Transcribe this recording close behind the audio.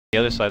the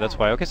other side. That's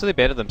why. Okay, so they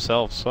baited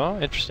themselves. So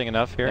interesting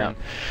enough here. Yeah. And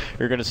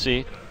you're going to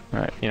see. All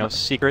right, you know,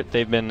 Secret,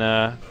 they've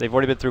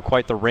already been through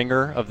quite the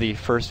ringer of the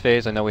first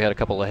phase. I know we had a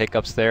couple of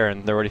hiccups there,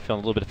 and they're already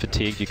feeling a little bit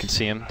fatigued. You can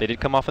see them. They did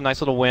come off a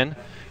nice little win, a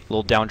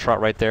little down trot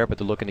right there, but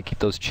they're looking to keep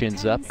those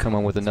chins up, come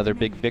on with another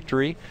big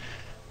victory.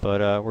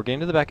 But we're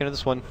getting to the back end of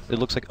this one. It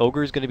looks like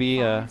Ogre is going to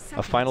be a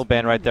final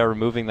ban right there,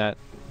 removing that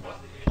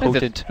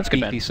potent,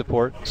 beefy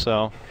support.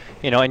 So,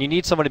 you know, and you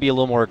need someone to be a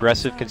little more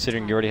aggressive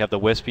considering you already have the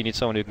Wisp. You need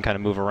someone who can kind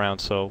of move around.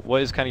 So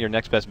what is kind of your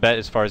next best bet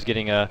as far as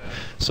getting a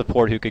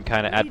support who can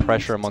kind of add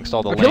pressure amongst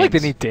all the lanes? I feel like they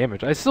need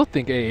damage. I still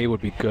think AA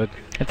would be good.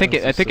 I think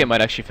it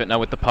might actually fit now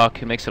with the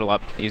puck. It makes it a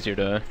lot easier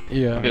to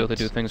be able to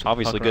do things.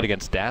 Obviously good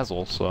against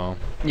Dazzle, so.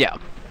 Yeah.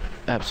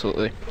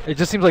 Absolutely. It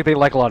just seems like they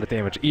like a lot of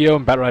damage. EO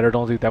and Batrider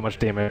don't do that much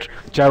damage.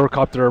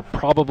 Gyrocopter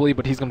probably,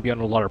 but he's going to be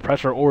under a lot of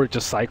pressure, or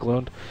just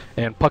Cyclone.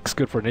 And Puck's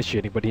good for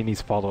initiating, but he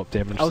needs follow-up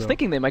damage. I was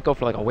thinking they might go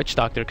for like a Witch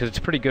Doctor because it's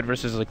pretty good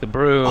versus like the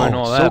Brew and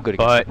all that. So good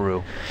against the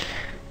Brew.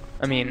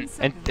 I mean,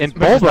 and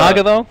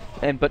Bulba though,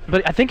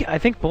 but I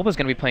think Bulba's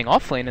going to be playing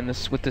Offlane in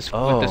this with this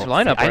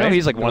lineup. I know right?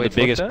 he's like one of the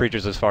biggest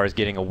creatures as far as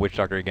getting a Witch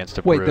Doctor against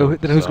a Brew.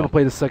 Wait, then who's going to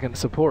play the second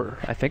support?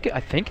 I think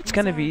it's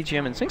going to be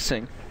GM and Sing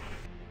Sing.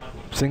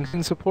 Sing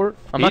Sing support?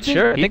 I'm not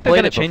sure. I think they're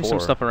going to change some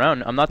stuff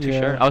around. I'm not too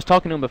sure. I was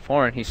talking to him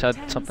before, and he said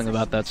something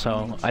about that,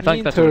 so I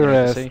think that's what we're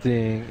going to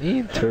see.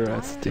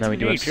 Interesting. Now we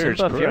do have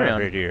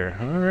Furion here.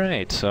 All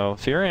right, so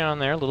Furion on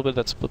there, a little bit of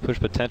that split push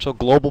potential.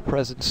 Global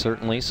presence,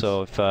 certainly,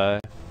 so if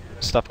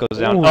stuff goes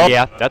down. Ooh. Oh,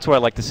 yeah, that's what I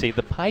like to see.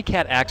 The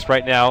Pycat Axe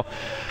right now,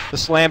 the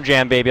Slam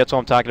Jam, baby, that's what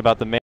I'm talking about.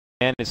 The man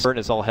is certain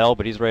as all hell,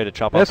 but he's ready to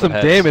chop off some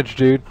heads. That's some damage,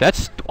 dude.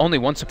 That's only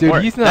one support.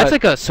 Dude, he's not... That's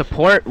like a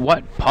support,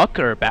 what, Puck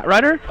or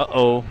Batrider?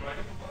 Uh-oh.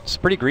 It's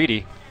pretty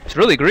greedy. It's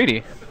really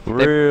greedy.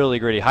 Really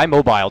greedy. High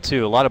mobile,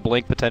 too. A lot of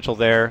blink potential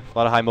there. A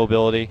lot of high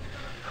mobility.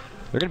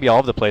 They're going to be all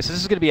over the place. This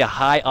is going to be a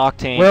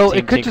high-octane Well, Team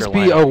it could Tinker just be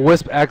lineup. a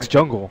Wisp Axe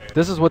jungle.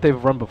 This is what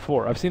they've run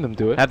before. I've seen them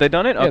do it. Have they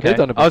done it? Yeah, Okay. they've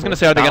done it before. I was going to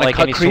say, are they going to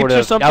cut creeps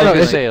or something? I was No,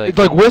 going to say, it's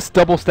like Wisp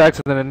double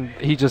stacks, and then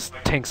he just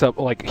tanks up,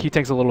 like, he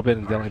tanks a little bit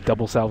and then like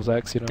double salves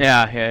Axe, you know?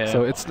 Yeah.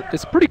 So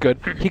it's pretty good.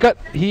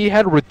 He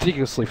had a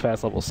ridiculously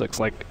fast level 6,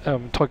 like,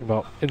 talking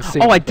about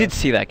insane. Oh, I did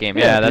see that game.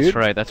 Yeah, that's dude.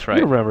 right, that's right.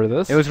 You remember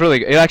this.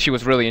 It actually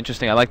was really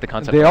interesting. I like the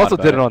concept They a lot also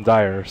about did it on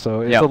Dire,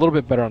 so it's Yeah. a little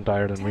bit better on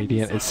Dire than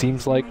Radiant, it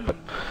seems like, but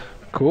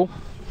cool.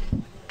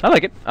 I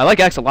like it. I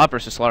like Axe a lot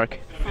versus Slark.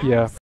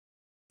 Yeah.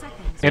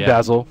 And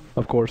Dazzle,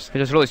 of course. He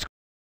just really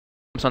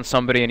comes on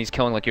somebody and he's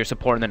killing like your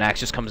support, and then Axe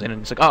just comes in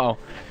and it's like, uh-oh.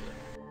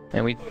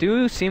 And we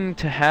do seem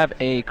to have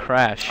a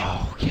crash.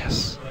 Oh,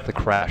 yes. The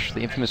crash. The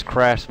infamous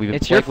crash. We've been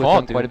It's your playing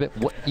fault, with them quite a bit.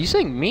 What? You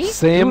saying me?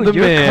 Sam Dude, the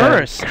you're man.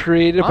 cursed.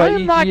 Created by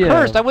I'm not EGM.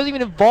 cursed. I wasn't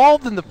even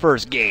involved in the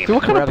first game. So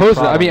what kind We're of having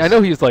pose? I mean, I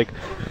know he's like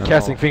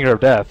casting Finger of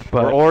Death,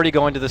 but we're already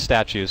going to the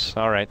statues.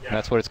 All right,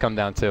 that's what it's come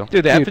down to.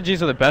 Dude, the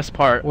effigies are the best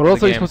part. What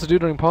else are you supposed to do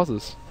during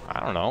pauses? I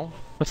don't know.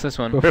 What's this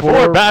one?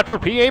 Before bat for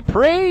PA,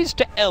 praise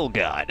to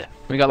Elgod.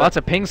 We got lots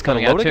of pings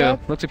coming out too. Loda?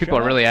 Looks like people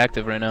are really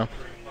active right now.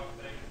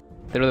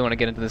 They really want to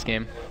get into this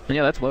game. And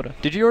yeah, that's Loda.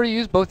 Did you already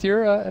use both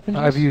your effigies?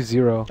 I've used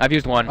 0. I've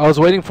used 1. I was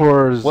waiting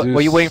for Zeus. What, were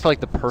you waiting for like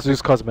the perfect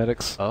Zeus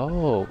Cosmetics?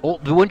 Oh, well,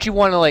 wouldn't you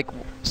want to like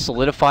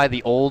solidify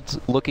the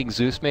old-looking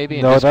Zeus maybe?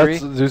 In No, history?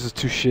 Zeus is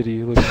too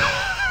shitty.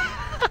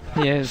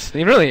 He is.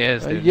 He really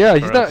is. Dude, yeah,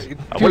 he's not.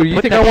 Dude,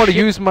 you think I want to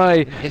use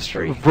my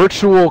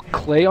virtual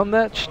clay on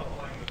that?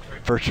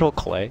 Virtual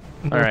clay.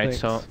 No, all right, thanks.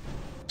 so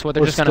what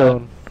they're just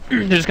gonna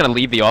they're just gonna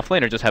leave the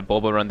offlane or just have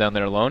Boba run down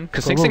there alone?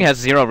 Because Sing Sing has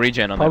 0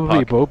 regen on that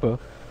puck. Probably Boba.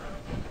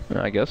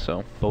 I guess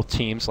so. Both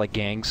teams like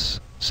gangs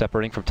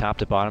separating from top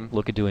to bottom,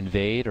 looking to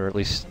invade or at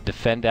least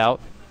defend out.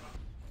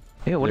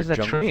 Yeah, what is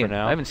that tree?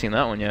 I haven't seen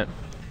that one yet.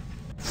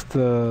 It's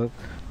the.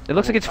 It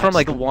looks like it's from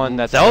like the one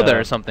that's Zelda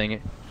or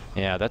something.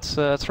 Yeah, that's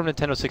from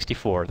Nintendo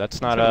 64.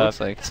 That's not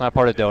like. It's not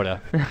part of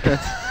Dota.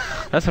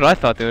 That's what I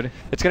thought, dude.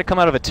 It's gonna come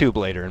out of a tube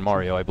later in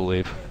Mario, I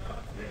believe.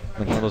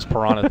 Like one of those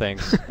piranha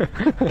things.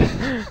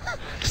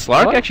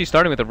 Slark actually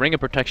starting with a ring of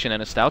protection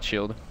and a stout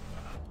shield.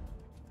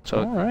 So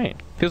all right.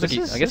 Feels like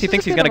I guess he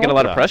thinks he's gonna get a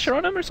lot of pressure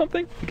on him or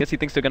something. I guess he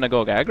thinks they're gonna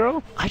go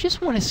aggro. I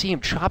just want to see him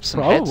chop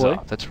some heads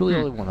off. That's really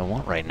all I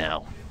want right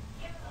now.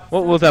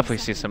 Well, we'll definitely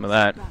see some of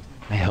that.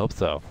 I hope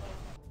so.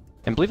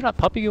 And believe it or not,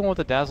 Puppey going with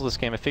the Dazzle this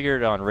game. I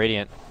figured on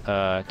Radiant.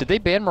 Did they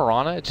ban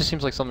Mirana? It just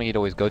seems like something he'd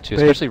always go to,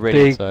 especially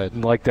Radiant side.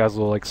 They like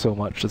Dazzle like so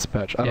much this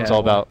patch. Yeah, it's all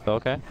about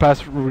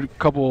Past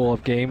couple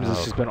of games,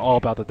 it's just been all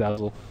about the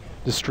Dazzle,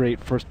 just straight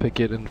first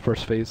picket in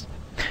first phase.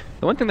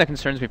 The one thing that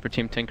concerns me for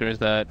Team Tinker is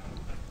that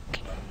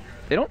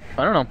they don't.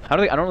 I don't know. How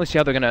do they? I don't really see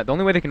how they're gonna. The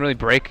only way they can really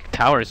break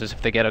towers is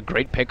if they get a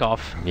great pickoff.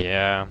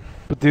 Yeah.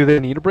 But do they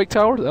need to break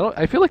towers?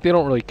 I feel like they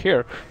don't really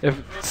care.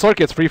 If Slark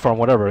gets free farm,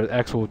 whatever,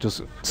 X will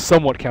just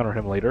somewhat counter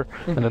him later,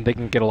 and then they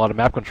can get a lot of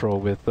map control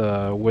with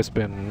Wisp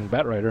and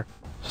Batrider.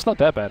 It's not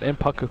that bad, and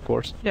Puck, of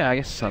course. Yeah, I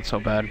guess it's not so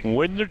bad.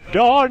 When the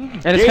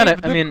dawn and it's kind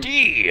of, I mean,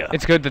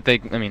 it's good that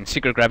they, I mean,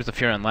 Secret grabs the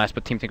Furion last,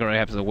 but Team Tinker already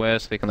has the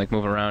Wisp. They can like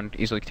move around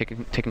easily,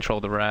 take control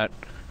of the rat.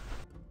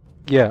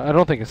 Yeah, I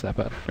don't think it's that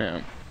bad.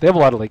 Yeah. They have a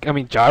lot of like, I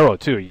mean, Gyro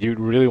too. You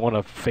really want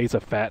to face a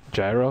fat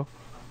Gyro?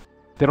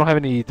 they don't have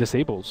any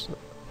disables.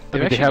 I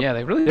mean,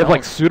 they really they have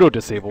like don't. pseudo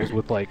disables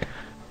with like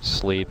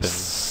Sleep and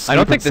I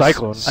don't think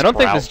Cyclone. this. I don't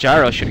think this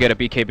gyro should get a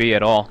BKB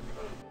at all.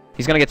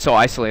 He's gonna get so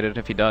isolated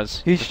if he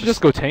does. He should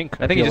just go tank.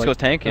 I think he feel just goes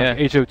tank. Yeah.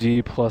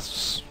 HOD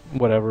plus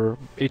whatever.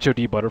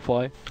 HOD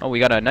butterfly. Oh, we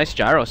got a nice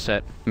gyro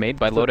set made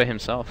by Loda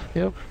himself.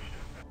 Yep.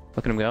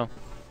 Look at him go.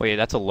 wait,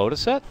 that's a Lotus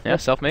set? Yeah,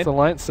 self-made. It's a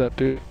Alliance set,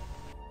 dude.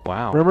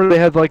 Wow. Remember they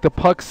had like the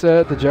puck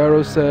set, the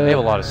gyro set. They have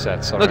a lot of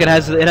sets. Look, it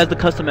has the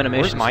custom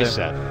animations. Where's my too.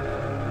 set?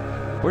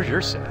 Where's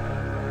your set?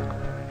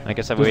 I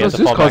guess There's we no have to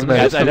Zeus fall back.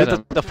 cosmetics. I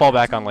have to fall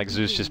back on like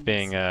Zeus just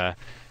being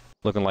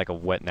looking like a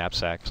wet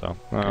knapsack. So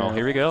Yeah.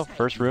 here we go.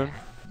 First rune,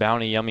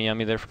 bounty,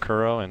 yummy there for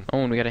Kuro, and Oh,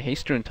 and we got a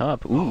haste rune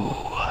top. Ooh,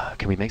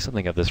 can we make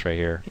something of this right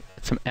here?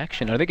 some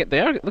action. Are they? They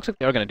are. Looks like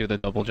they are gonna do the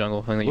double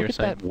jungle thing that you Look were at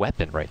saying. that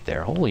weapon right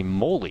there. Holy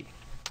moly!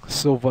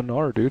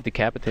 Sylvanar, dude.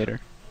 Decapitator.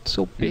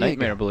 So big.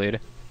 Nightmare blade.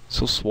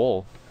 So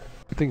swole.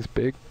 That thing's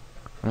big.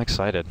 I'm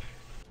excited.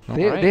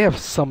 They Alright. they have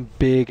some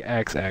big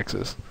axe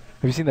axes.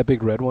 Have you seen that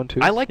big red one too?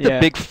 I like the Yeah.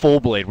 big full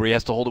blade where he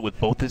has to hold it with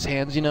both his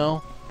hands. You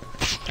know.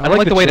 I don't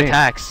like the way it chain.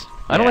 attacks.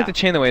 I don't like Yeah. the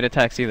chain the way it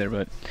attacks either,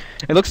 but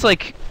it looks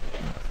like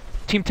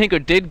Team Tinker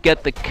did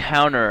get the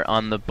counter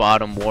on the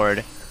bottom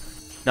ward.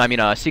 No, I mean,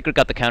 Secret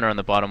got the counter on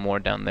the bottom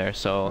ward down there,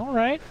 so... All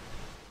right.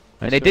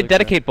 And they did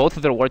dedicate both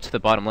of their wards to the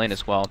bottom lane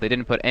as well. They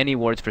didn't put any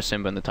wards for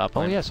Simba in the top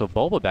Oh lane. yeah, so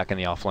Bulba back in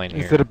the off lane here.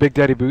 Instead of Big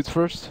Daddy Boots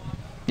first.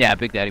 Yeah,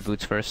 Big Daddy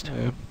Boots first.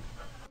 Yeah.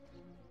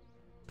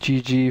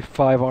 GG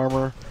 5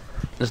 armor.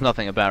 There's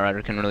nothing a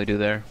Batrider can really do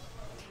there.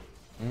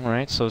 All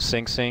right, so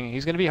Sing Sing,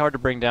 he's going to be hard to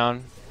bring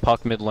down.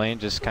 Puck mid lane,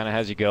 just kind of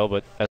as you go,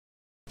 but that's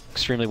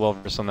extremely well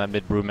versed on that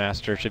mid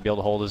Brewmaster. Should be able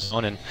to hold his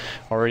own, and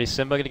already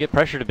Simba going to get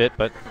pressured a bit,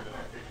 but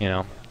you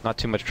know, not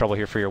too much trouble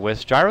here for your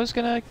Wisp. Gyro's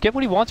going to get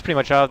what he wants pretty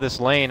much out of this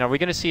lane. Are we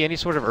going to see any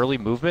sort of early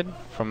movement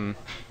from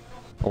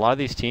a lot of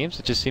these teams?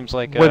 It just seems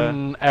like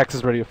When Axe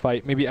is ready to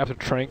fight. Maybe after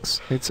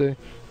Tranks, I'd say.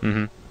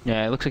 mm-hmm.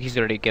 Yeah, it looks like he's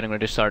already getting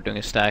ready to start doing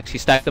his stacks. He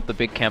stacked up the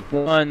big camp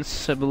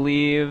once, I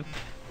believe.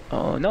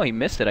 Oh, no, he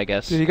missed it, I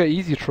guess. Dude, you got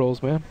easy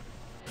trolls, man.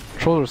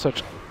 Trolls are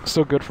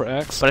so good for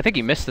Axe. But I think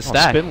he missed the Oh,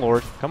 stack. Spin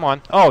Lord, come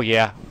on. Oh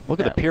yeah,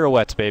 look at Yeah. the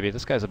pirouettes, baby.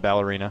 This guy's a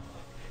ballerina.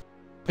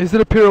 Is it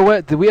a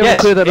pirouette? Did we ever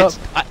clear that up?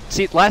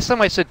 See, last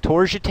time I said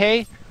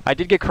tourjete, I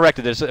did get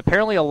corrected. There's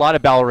apparently a lot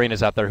of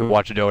ballerinas out there who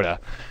watch Dota.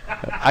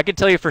 I can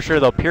tell you for sure,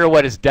 though,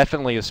 pirouette is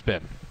definitely a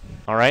spin.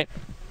 All right?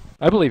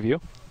 I believe you.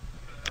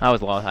 I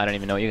was lost. I don't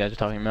even know what you guys are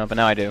talking about, but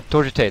now I do.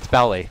 Tourjete, it's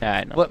ballet. Yeah,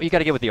 I know. Well, you got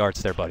to get with the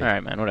arts there, buddy. All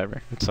right, man,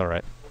 whatever. It's all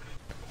right.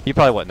 You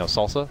probably, what, no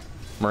salsa?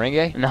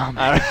 Merengue? No,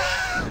 man.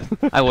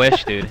 I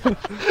wish, dude.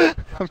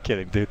 I'm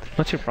kidding, dude.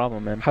 What's your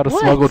problem, man? How to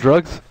smuggle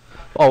drugs?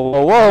 Oh,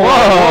 whoa,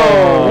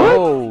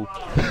 whoa,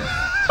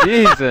 Whoa!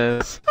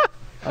 Jesus.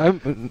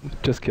 I'm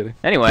just kidding.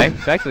 Anyway,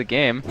 back to the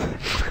game.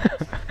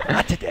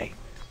 Not today.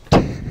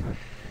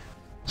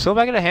 So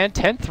back in the hand,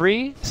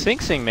 10-3, Sing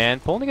Sing, man.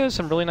 Pulling together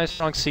some really nice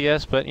strong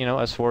CS, but, you know,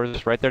 S4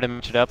 is right there to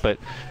match it up. But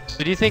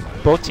so do you think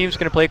both teams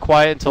going to play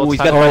quiet until Ooh, it's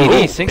he's time got to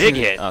DD. Ooh, Sing big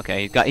Sing. hit.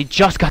 Okay, he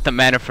just got the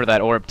mana for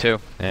that orb, too.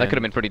 That And could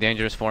have been pretty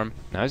dangerous for him.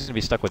 now he's going to be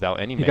stuck without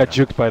any He mana. got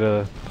juked by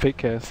the fake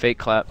cast. Fake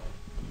clap.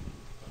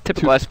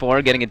 Typical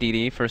S4, getting a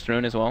DD, first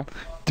rune as well.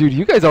 Dude,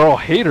 you guys are all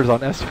haters on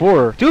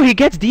S4. Dude, he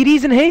gets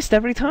DDs in haste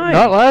every time.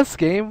 Not last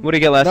game. What did he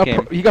get last Not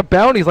game? he got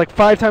bounties like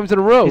 5 times in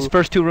a row. His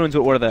first 2 runes,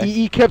 what were they?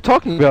 He kept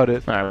talking about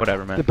it. Alright,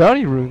 whatever, man. The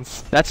bounty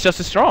runes. That's just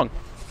as strong.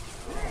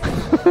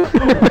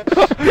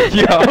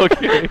 Yeah,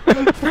 okay.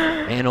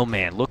 Man, oh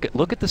man, look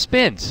at the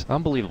spins.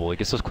 Unbelievable. He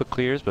gets those quick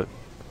clears, but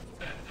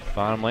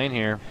bottom lane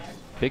here.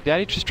 Big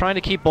Daddy just trying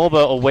to keep Bulba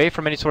away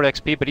from any sort of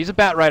XP, but he's a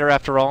Batrider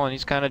after all, and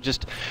he's kind of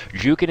just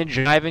juking and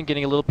jiving,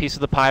 getting a little piece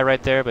of the pie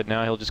right there, but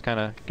now he'll just kind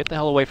of get the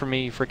hell away from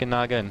me, freaking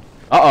Naga, and...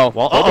 Uh-oh.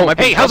 Well, my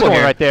hey, how's it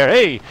going right there?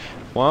 Hey!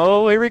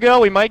 Whoa, here we go.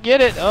 We might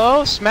get it.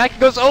 Oh, Smack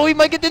goes. Oh, he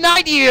might get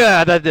denied.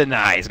 Yeah, the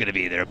deny is going to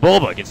be there.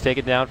 Bulba gets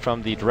taken down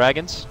from the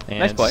Dragons. And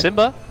Nice play.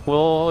 Simba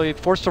will be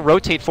forced to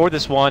rotate for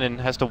this one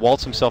and has to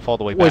waltz himself all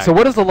the way back. Wait, so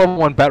what does the level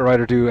 1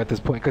 Batrider do at this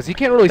point? Because he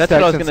can't really That's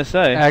stack what I was since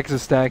gonna say. Axe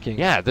is stacking.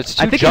 Yeah, that's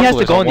two I think he has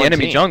to junglers go on in the one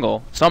enemy team.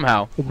 jungle,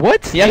 somehow.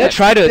 What? He has to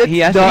try to... He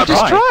has to not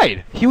Just try.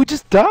 tried. He would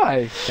just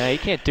die. Yeah, he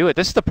can't do it.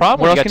 This is the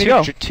problem. Where You else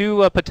got can he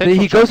two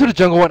potential. He goes to the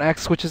jungle when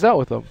Axe switches out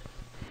with him.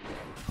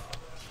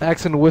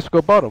 Axe and Wisp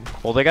go bottom.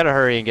 Well, they got to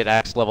hurry and get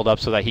Axe leveled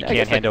up so that he Yeah, I can't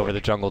guess hand they- over the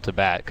jungle to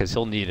Bat, because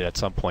he'll need it at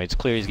some point. It's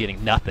clear he's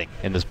getting nothing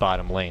in this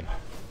bottom lane.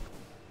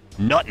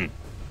 Nothing.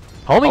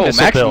 Homing Oh,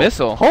 missile max build.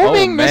 missile.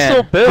 Homing Oh, missile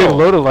man. Dude, build.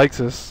 Loda likes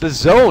this. The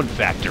zone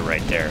factor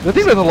right there. The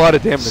thing does a lot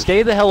of damage.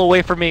 Stay the hell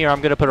away from me, or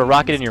I'm gonna put a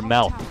rocket in your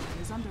mouth.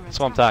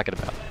 That's what I'm talking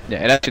about.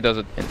 Yeah, it actually does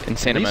an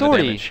insane amount of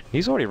damage.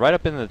 He's already right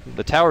up in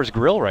the tower's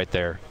grill right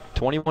there.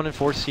 21 and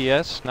 4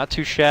 CS, not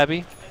too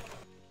shabby.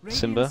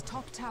 Simba,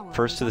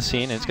 first to the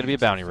scene, and it's gonna be a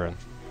bounty rune.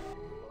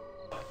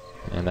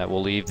 And that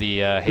will leave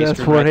the haste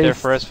rune S4 right there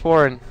haste. for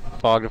S4 and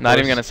Fog. Of Not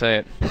even course. gonna say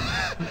it.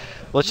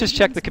 Let's just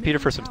check the computer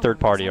for some third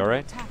party, all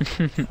right?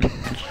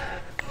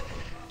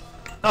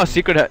 Oh,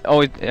 Secret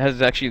always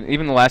has actually,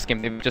 even the last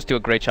game, they just do a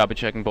great job of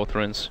checking both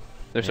runes.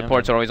 Their Yeah,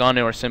 supports man. are always on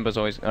it, or Simba's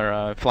always,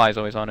 or Fly's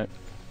always on it.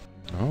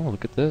 Oh,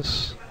 look at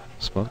this.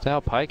 Smoked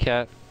out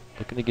Pycat.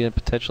 Looking to get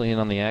potentially in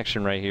on the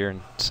action right here,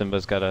 and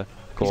Simba's got to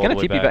go He's all the gonna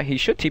way TP back. He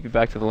should TP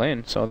back to the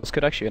lane, so this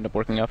could actually end up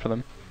working out for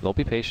them. They'll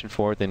be patient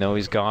for it. They know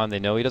he's gone. They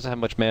know he doesn't have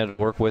much mana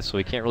to work with, so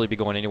he can't really be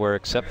going anywhere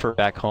except for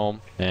back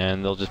home.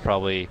 And they'll just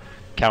probably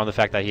count on the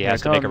fact that he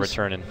has to make a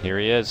return. And here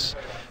he is.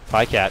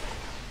 Pycat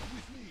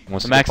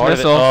wants to be part of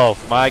it. Oh,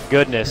 my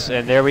goodness.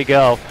 And there we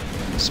go.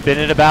 Spin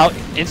it about.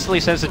 Instantly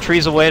sends the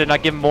trees away to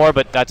not give him more,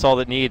 but that's all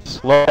that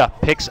needs. Loda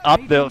picks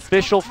up the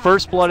official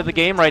first blood of the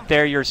game right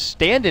there. You're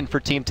stand-in for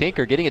Team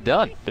Tinker, getting it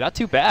done. But not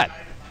too bad.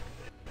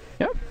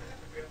 Yep.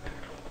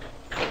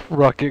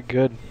 Rocket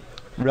good.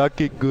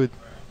 Rocket good.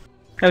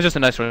 That was just a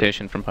nice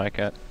rotation from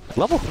Pycat.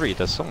 Level 3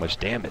 does so much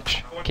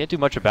damage. Can't do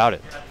much about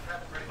it.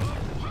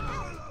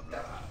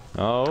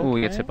 Oh. Ooh,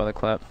 he gets hit by the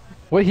clap.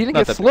 Wait, he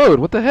didn't get slowed.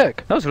 What the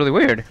heck? That was really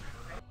weird.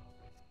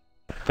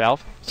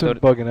 Valve? So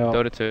bugging out.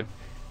 Dota 2.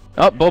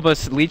 Oh,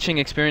 Bulba's leeching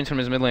experience from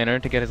his mid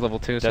laner to get his level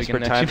 2. Desperate so he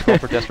can times call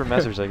for desperate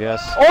measures, I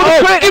guess.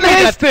 Oh, give me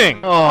that thing!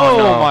 Oh,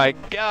 no. My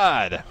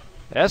god.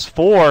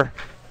 S4.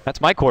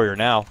 That's my courier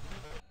now.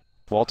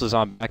 Walt is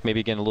on back,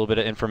 maybe getting a little bit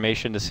of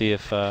information to see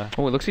if... Oh, it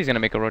looks like he's going to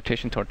make a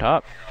rotation toward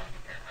top.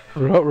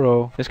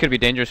 Ruh-roh. This could be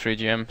dangerous for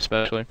EGM,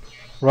 especially.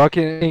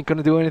 Rocket ain't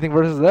gonna do anything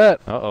versus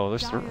that. Uh-oh,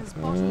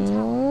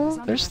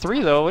 there's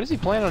 3, though. What is he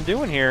planning on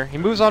doing here? He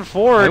moves on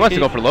forward. He wants to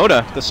go for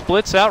Loda. The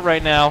split's out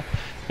right now,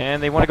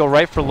 and they want to go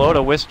right for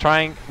Loda. Wisp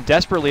trying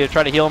desperately to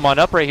try to heal him on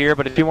up right here,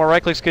 but a few more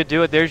right clicks could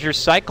do it. There's your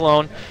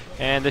Cyclone,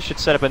 and this should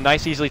set up a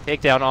nice, easily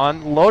takedown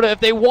on Loda if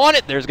they want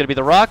it. There's going to be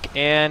the rock,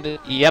 and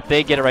yep,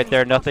 they get it right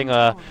there. Nothing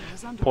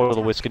poor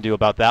the Wisp can do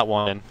about that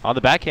one. And on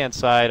the backhand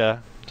side,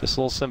 just a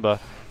little Simba.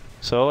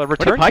 So a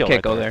return Where kill did Pycat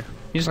right go there. there?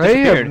 He just I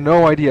disappeared. have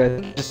no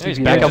idea. He's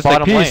back up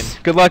bottom lane.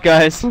 Good luck,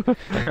 guys.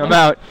 I'm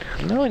out.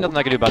 Really nothing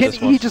I can do about Can't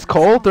this one. he just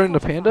call during the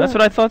panda? That's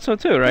what I thought so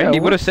too, right? Yeah, He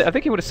would have. I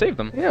think he would have saved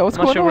them. Yeah, what's I'm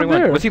not going sure where on he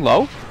went. there? Was he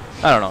low?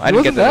 I don't know. I It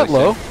didn't get wasn't that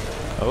low.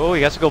 Oh,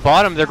 he has to go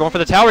bottom. They're going for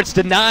the tower. It's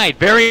denied.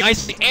 Very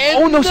nicely.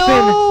 And Oh, no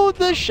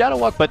spin. The Shadow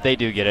Walk, but they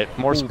do get it.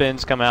 More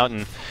spins come out,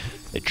 and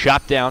they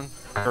chop down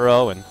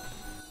Kuro, and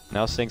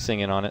now Sing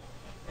Singing on it.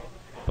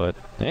 But,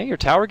 hey, your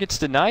tower gets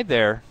denied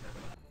there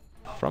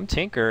from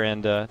Tinker,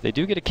 and they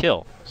do get a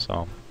kill.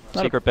 So,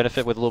 secret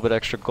benefit with a little bit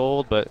extra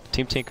gold, but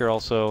Team Tinker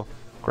also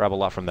grab a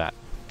lot from that.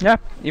 Yeah,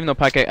 even though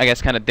Pycat, I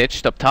guess, kind of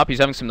ditched up top, he's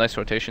having some nice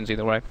rotations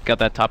either way. Got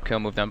that top kill,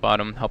 move down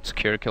bottom, help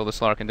secure, kill the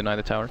Slark, and deny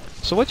the tower.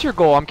 So what's your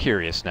goal? I'm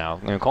curious now.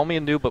 Call me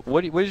a noob, but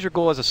what is your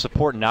goal as a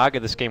support Naga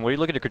this game? What are you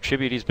looking to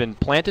contribute? He's been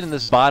planted in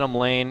this bottom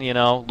lane, you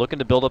know, looking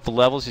to build up the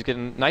levels. He's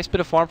getting a nice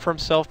bit of farm for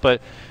himself,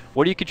 but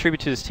what do you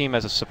contribute to this team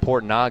as a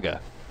support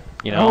Naga?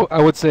 You know?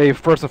 I would say,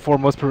 first and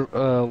foremost,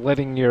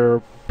 letting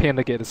your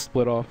panda get his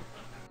split off.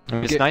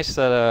 It's nice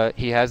that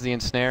he has the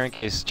ensnare in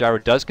case Gyro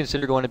does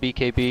consider going to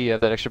BKB.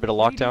 That extra bit of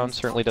lockdown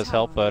certainly does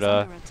help, but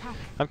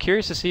I'm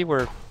curious to see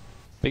where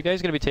Big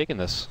Daddy's going to be taking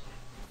this.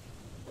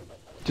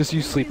 Just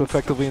use sleep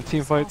effectively in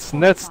team fights,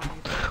 and that's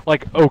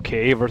like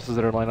okay versus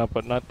their lineup,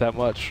 but not that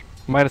much.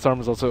 Minus Arm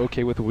is also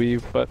okay with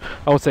Weave, but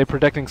I would say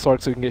protecting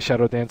Slark so you can get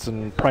Shadow Dance,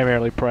 and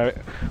primarily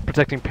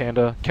protecting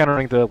Panda,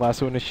 countering the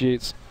Lasso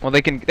Initiates. Well,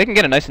 they can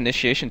get a nice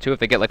initiation too if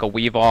they get like a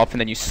Weave off, and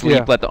then you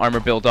sleep, let the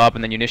armor build up,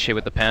 and then you initiate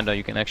with the Panda.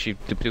 You can actually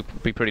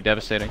be pretty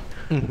devastating.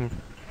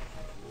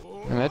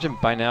 Imagine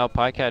by now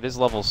Pycat is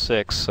level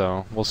 6,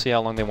 so we'll see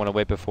how long they want to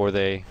wait before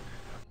they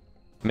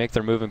make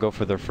their move and go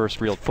for their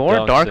first real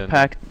 4 Dark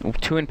Pack,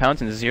 2 in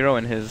pounds, and 0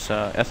 in his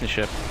Essence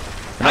Ship.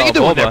 How you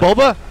doing there,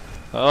 Bulba?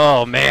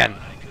 Oh man.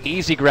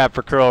 Easy grab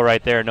for Kuro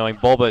right there, knowing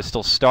Bulba is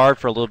still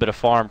starved for a little bit of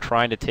farm,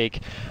 trying to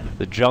take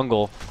the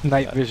jungle.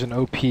 Night Vision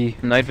OP.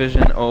 Night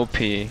Vision OP.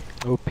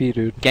 OP,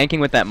 dude. Ganking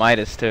with that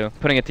Midas, too.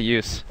 Putting it to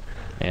use.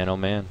 Man, oh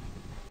man.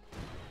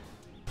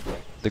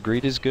 The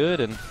greed is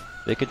good, and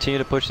they continue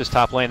to push this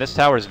top lane. This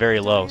tower is very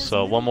low,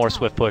 so one more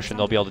swift push, and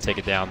they'll be able to take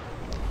it down.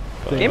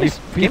 Game is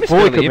fully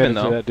fairly even, committed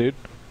to though. that, dude.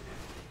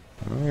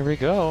 Oh, here we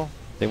go.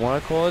 They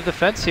want to call a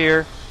defense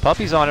here.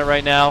 Puppey's on it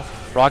right now.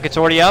 Rocket's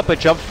already up, but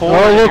jump forward.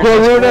 Oh, look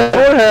what Rune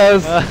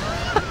has!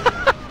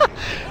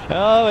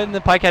 Oh, and the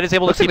Pycat is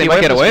able Looks to like they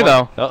might get away,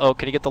 though. Uh-oh,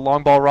 can he get the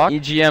long ball rock?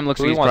 EGM looks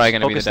like he's probably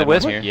going to be the dead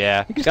one here.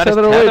 Yeah. He's got his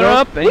tether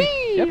up, and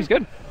yep, he's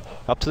good.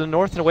 Up to the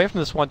north and away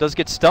from this one. Does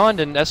get stunned,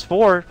 and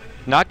S4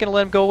 not going to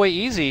let him go away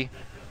easy.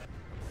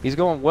 He's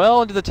going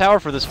well into the tower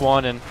for this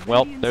one, and,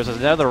 well, there's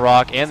another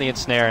rock and the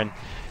ensnare, and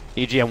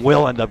EGM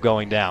will end up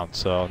going down.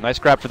 So, nice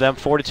grab for them.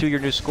 4-2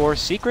 your new score.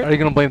 Secret? Are you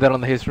going to blame that on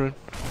the haste rune?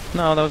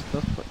 No, that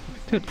was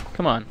dude,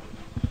 come on.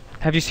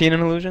 Have you seen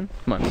an illusion?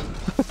 Come on.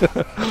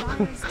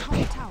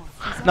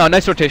 No,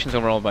 nice rotations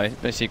overall by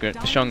Secret,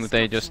 showing that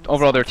they just,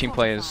 overall their team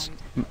play is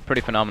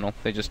pretty phenomenal.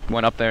 They just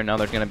went up there, now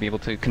they're going to be able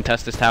to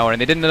contest this tower,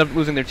 and they didn't end up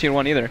losing their tier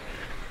 1 either.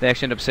 They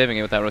actually ended up saving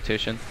it with that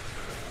rotation.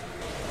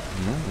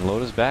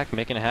 Loda's back,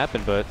 making it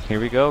happen, but here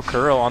we go.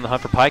 Kuro on the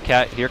hunt for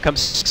Pycat. Here comes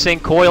Sing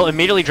Coil,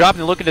 immediately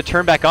dropping and looking to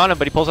turn back on him,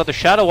 but he pulls out the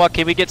Shadow Walk.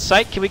 Can we get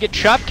sight? Can we get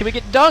chopped? Can we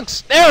get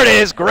dunks? There it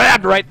is!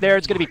 Grabbed right there.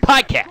 It's going to be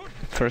Pycat.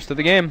 First of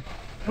the game.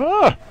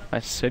 Ah. I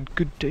said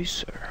good day,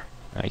 sir.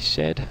 I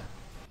said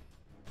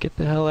Get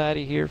the hell out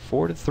of here.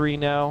 4-3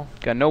 now.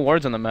 Got no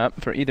wards on the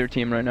map for either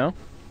team right now.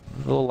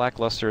 A little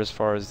lackluster as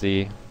far as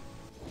the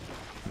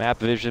map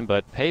vision,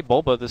 but hey,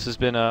 Bulba, this has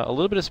been a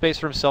little bit of space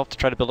for himself to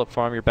try to build up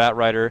farm. Your Bat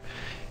Rider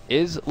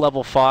is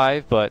level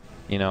 5, but,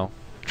 you know,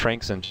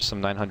 Tranks and just some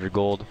 900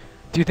 gold.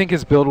 Do you think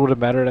his build would have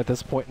mattered at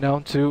this point now,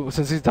 too?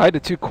 Since he's tied to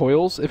 2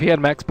 coils, if he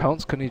had max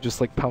pounce, couldn't he just,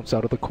 like, pounce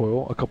out of the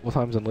coil a couple of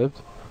times and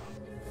lived?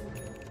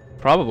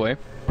 Probably.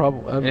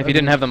 Probably. And if he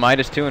didn't have the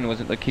Midas too, and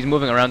wasn't like he's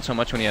moving around so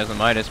much when he has the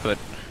Midas, but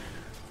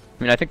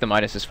I mean I think the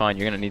Midas is fine.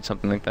 You're gonna need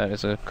something like that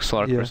as a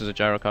Slark versus a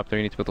Gyrocopter.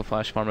 You need to be able to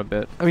flash farm a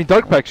bit. I mean,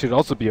 Dark Pack should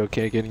also be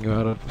okay getting you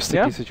out of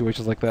sticky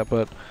situations like that,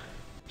 but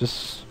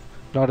just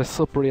not as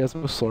slippery as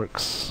most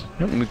Slarks.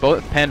 And we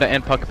both Panda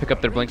and Puck pick up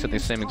their blinks at the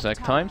same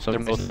exact time, so they're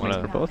both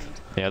for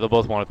both. Yeah, they'll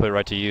both want to put it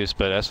right to use,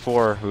 but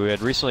S4, who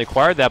had recently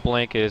acquired that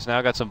blink, is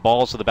now got some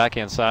balls to the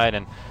backhand side,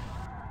 and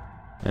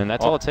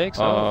that's all it takes.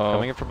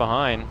 Coming in from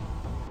behind.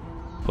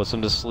 Puts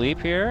them to sleep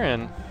here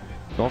and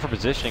going for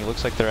positioning.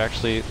 Looks like they're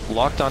actually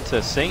locked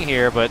onto Sing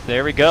here, but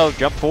there we go.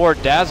 Jump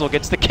forward. Dazzle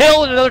gets the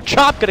kill, and another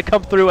chop going to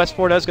come through.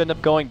 S4 does end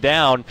up going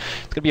down.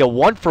 It's going to be a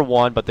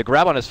 1-for-1, but the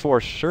grab on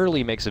S4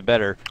 surely makes it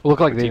better. Look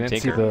like they didn't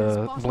see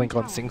the blink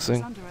on Sing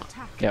Sing.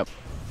 Yep.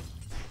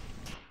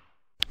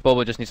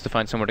 Bulba just needs to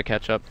find somewhere to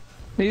catch up.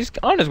 He's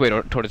on his way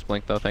toward his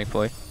blink, though,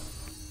 thankfully.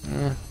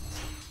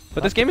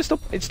 But this game is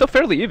still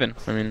fairly even.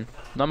 I mean,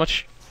 not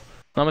much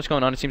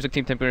going on. It seems like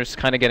Team Tinker is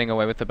kind of getting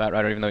away with the Bat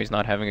Rider, even though he's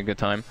not having a good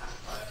time.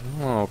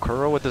 Oh,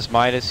 Kuro with this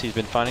Midas, he's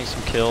been finding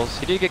some kills.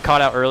 He did get caught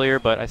out earlier,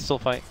 but I still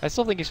think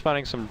he's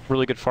finding some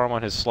really good farm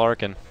on his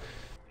Slark, and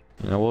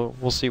you know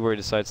we'll see where he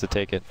decides to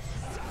take it.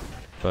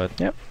 But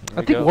yep,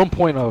 I think 1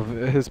 point of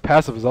his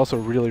passive is also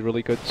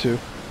really good too,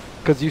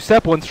 because you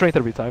sap 1 strength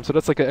every time, so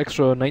that's like an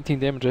extra 19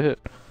 damage a hit.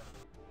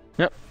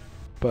 Yep.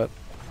 But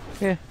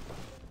yeah.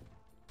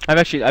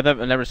 I've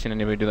never seen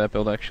anybody do that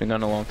build actually, not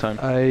in a long time.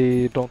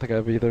 I don't think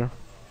I've either.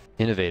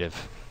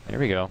 Innovative. There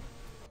we go.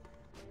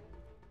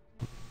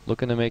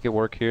 Looking to make it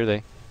work here.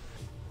 They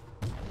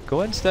go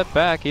ahead and step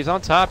back. He's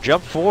on top.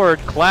 Jump forward.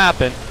 Clap.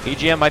 And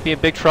EGM might be in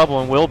big trouble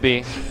and will be.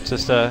 It's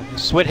just a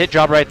Swit hit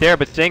job right there.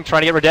 But Sting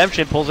trying to get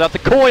redemption. Pulls out the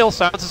coil.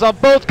 Silences on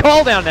both.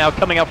 Call down now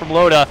coming out from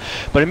Loda.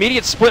 But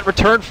immediate split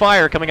return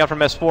fire coming out from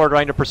S4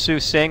 trying to pursue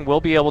Sing.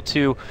 Will be able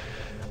to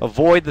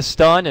avoid the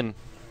stun. And,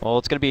 well,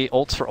 it's going to be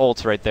ults for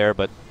ults right there.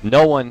 But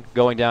no one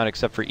going down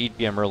except for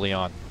EGM early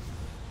on.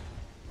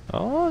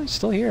 Oh, he's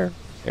still here.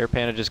 Air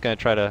Panda just going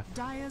to try to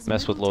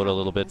mess with Loda a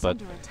little bit, but,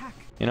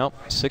 you know,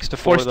 6-4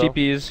 Force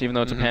TPs, even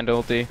though it's a Panda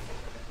ulti.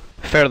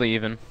 Fairly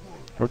even.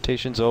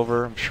 Rotation's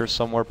over. I'm sure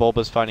somewhere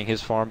Bulba's finding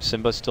his farm.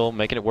 Simba's still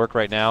making it work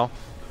right now.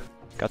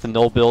 Got the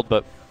null build,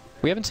 but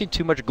we haven't seen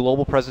too much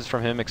global presence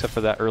from him except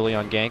for that early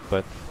on gank,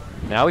 but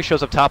now he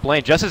shows up top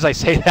lane just as I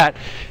say that,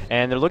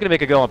 and they're looking to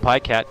make a go on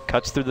Pycat.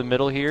 Cuts through the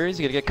middle here. He's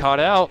going to get caught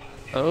out.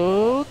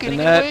 Oh, getting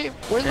away.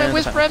 Where's my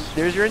Wisp friend?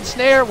 There's your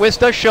ensnare.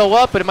 Wisp does show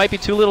up, but it might be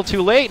too little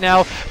too late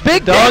now.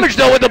 Big damage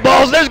though with the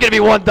balls. There's going to be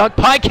one dunk.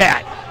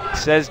 Pycat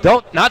says,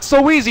 not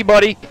so easy,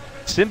 buddy.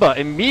 Simba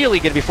immediately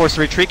going to be forced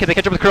to retreat. Can they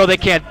catch up with Crow? They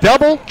can't.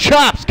 Double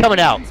chops coming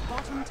out.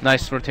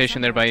 Nice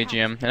rotation there by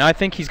EGM. And I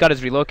think he's got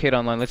his relocate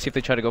online. Let's see if they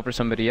try to go for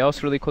somebody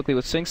else really quickly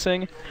with Sing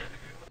Sing.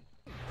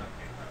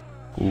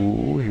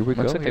 Ooh, here we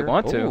go. Looks like they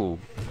want to.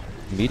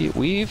 Immediate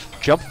weave.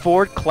 Jump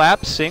forward.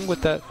 Clap. Sing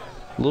with that.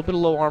 A little bit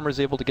of low armor is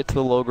able to get to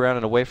the low ground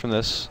and away from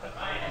this.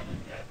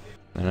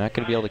 They're not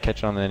going to be able to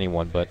catch on to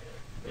anyone, but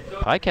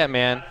Pycat,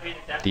 man,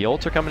 the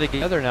ults are coming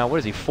together now. What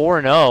is he,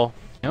 4-0?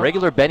 Yep.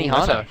 Regular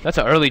Benihana. That's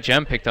an early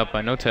gem picked up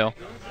by No Tail.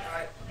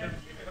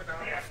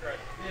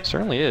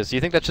 Certainly is. Do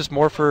you think that's just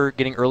more for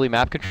getting early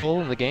map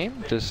control in the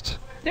game? Just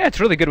yeah, it's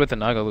really good with the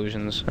Naga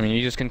illusions. I mean,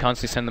 you just can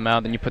constantly send them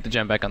out, then you put the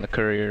gem back on the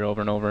courier over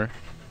and over, and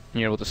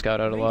you're able to scout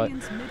out a lot.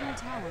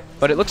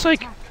 But it looks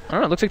like, I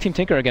don't know, it looks like Team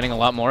Tinker are getting a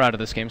lot more out of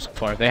this game so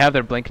far. They have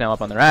their Blink now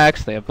up on their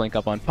Axe, they have Blink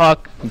up on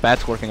Puck,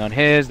 Bat's working on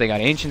his, they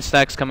got Ancient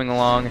stacks coming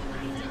along.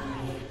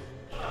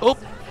 Oh!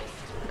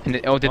 And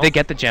did they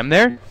get the gem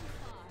there?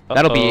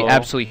 That'll be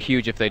absolutely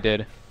huge if they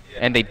did.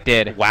 And they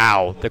did.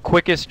 Wow, the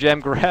quickest gem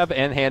grab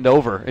and hand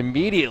over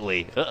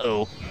immediately.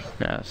 Uh-oh.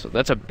 Yeah, so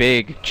that's a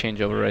big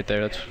changeover right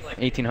there. That's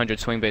 1800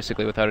 swing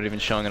basically without it even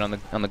showing it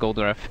on the gold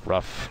ref.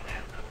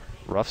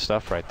 Rough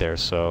stuff right there.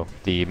 So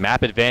the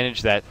map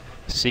advantage that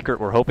Secret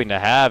we're hoping to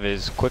have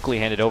is quickly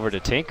handed over to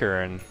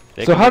Tinker, and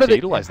they so can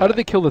utilize that. How do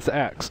they kill this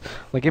Axe?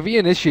 Like if he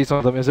initiates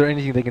on them, is there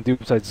anything they can do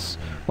besides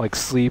like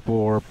sleep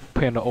or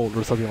Panda ult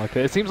or something like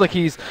that? It seems like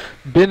he's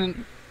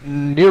been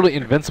nearly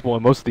invincible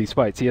in most of these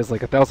fights. He has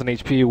like 1000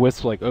 HP,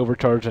 Wisp like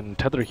overcharge and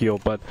tether heal,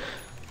 but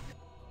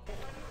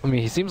I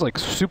mean he seems like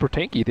super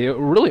tanky. They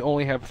really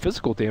only have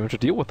physical damage to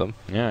deal with them.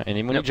 Yeah, and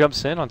even when he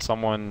jumps in on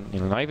someone, you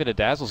know, not even a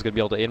Dazzle's going to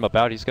be able to aim him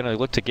about. He's going to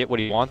look to get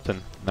what he wants,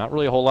 and not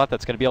really a whole lot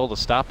that's going to be able to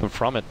stop him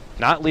from it.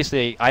 Not at least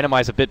they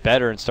itemize a bit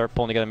better and start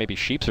pulling together maybe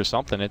sheeps or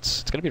something.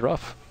 It's going to be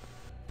rough.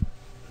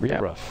 Real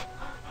rough.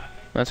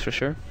 That's for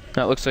sure.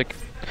 That looks like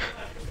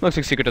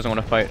Secret doesn't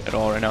want to fight at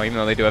all right now, even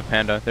though they do have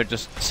Panda. They're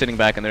just sitting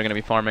back and they're going to be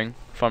farming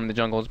the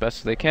jungle as best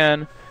as they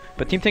can.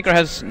 But Team Tinker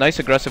has nice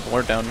aggressive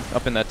ward down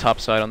up in that top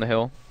side on the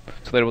hill.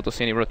 So they're able to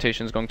see any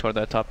rotations going toward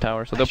that top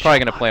tower. So they're probably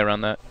going to play around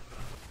that.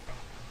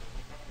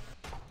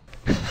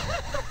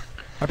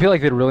 I feel like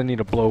they really need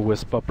to blow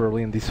Wisp up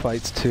early in these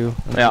fights too.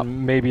 Yeah.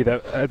 Maybe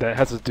that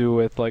has to do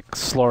with like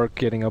Slark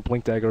getting a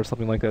Blink Dagger or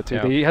something like that too.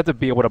 Yeah. They had to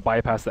be able to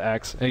bypass the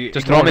axe.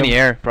 Just throw him in the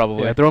air,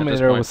 probably. Yeah, throw him in the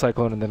air with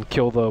Cyclone and then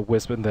kill the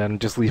Wisp and then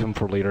just leave him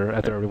for later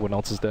after everyone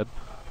else is dead.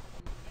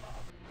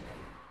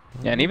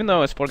 Yeah, and even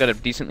though S4 got a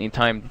decently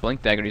timed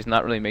Blink Dagger, he's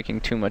not really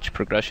making too much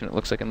progression, it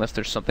looks like, unless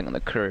there's something on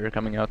the courier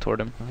coming out toward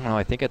him. Well,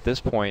 I think at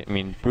this point, I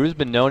mean, Brew's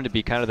been known to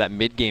be kind of that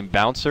mid-game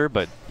bouncer,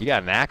 but you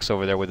got an axe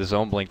over there with his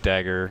own Blink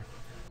Dagger.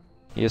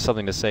 He has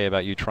something to say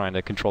about you trying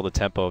to control the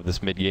tempo of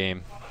this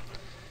mid-game.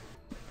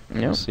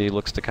 Yeah. So he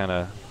looks to kind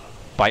of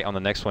bite on the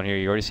next one here.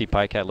 You already see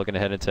Pycat looking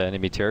ahead into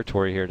enemy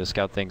territory here to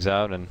scout things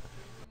out, and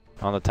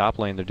on the top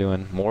lane they're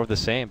doing more of the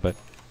same, but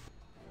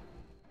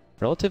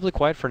relatively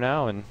quiet for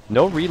now, and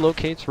no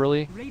relocates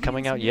really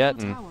coming out yet,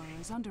 and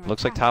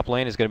looks like top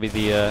lane is going to be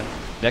the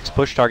next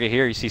push target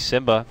here. You see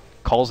Simba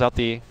calls out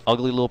the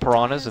ugly little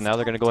piranhas, and now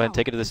they're going to go ahead and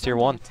take it to this tier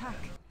 1.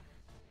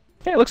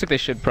 Yeah, it looks like they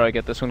should probably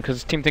get this one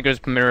because Team Tinker's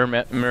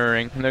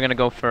mirroring, and they're gonna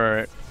go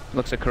for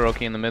looks like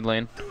Kuroki in the mid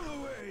lane.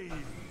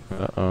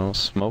 Uh-oh,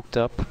 smoked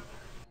up.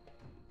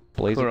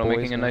 Blazing Kuro boys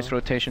making a now. nice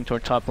rotation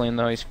toward top lane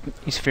though.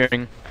 He's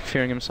fearing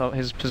himself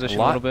his position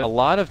a little bit. A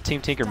lot of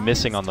Team Tinker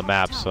missing on the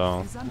map,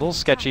 so a little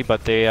sketchy,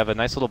 but they have a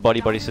nice little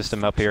buddy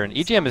system up here, and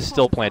EGM is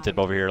still planted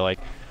over here. Like,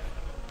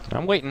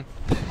 I'm waiting.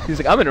 He's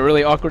like, I'm in a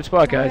really awkward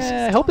spot, guys.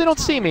 I hope they don't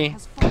see me.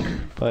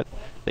 But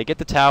they get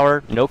the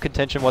tower, no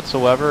contention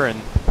whatsoever, and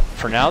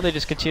for now they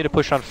just continue to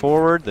push on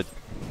forward.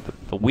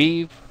 The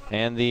weave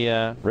and the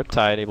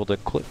Riptide able to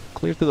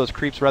clear through those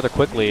creeps rather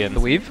quickly. And the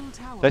weave?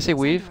 Did I say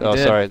weave? You oh,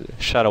 did. sorry,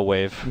 Shadow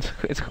Wave.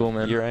 It's cool,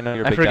 man. I know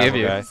you're a I big forgive Davo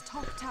you. guy.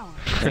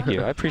 Thank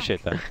you, I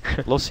appreciate that.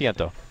 Lo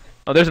siento.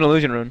 Oh, there's an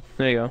illusion rune.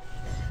 There you go.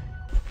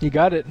 You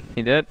got it.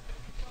 He did.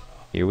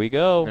 Here we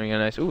go. There we go,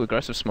 nice. Ooh,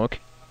 aggressive smoke.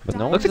 But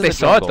no Looks one's like in they the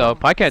saw it jungle. though.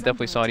 Pycat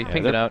definitely saw it. He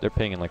pinged it out. They're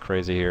pinging like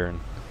crazy here,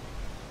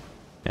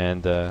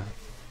 and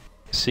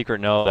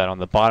secret know that on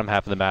the bottom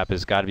half of the map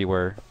has got to be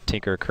where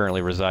Tinker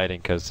currently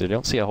residing, because they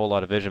don't see a whole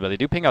lot of vision, but they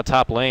do ping out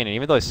top lane, and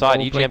even though they saw it,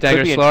 EGM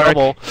could be in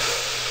trouble.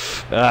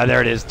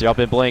 There it is, jump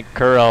in blink,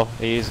 Kuro.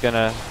 He's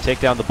gonna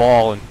take down the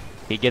ball, and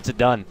he gets it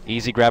done.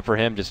 Easy grab for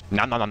him, just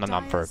nom nom nom nom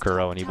nom for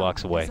Kuro, and he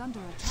walks away.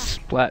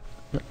 Splat.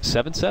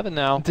 7-7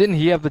 now. Didn't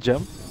he have the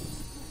gem?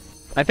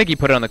 I think he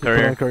put it on the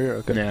courier.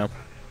 Okay. Yeah.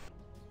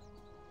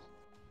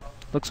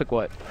 Looks like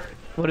what?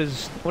 What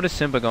is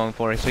Simba going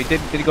for? So did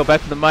he go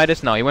back for the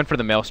Midas? No, he went for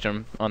the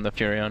Maelstrom on the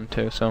Furion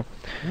too. So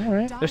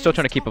Alright. they're still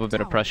trying to keep up a bit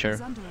of pressure.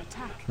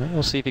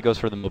 We'll see if he goes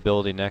for the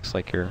mobility next,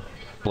 like your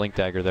Blink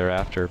Dagger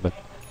thereafter, but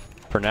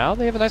for now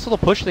they have a nice little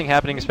push thing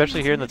happening,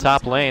 especially here in the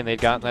top lane. They'd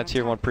gotten that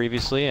tier 1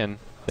 previously, and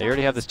they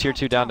already have this tier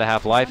 2 down to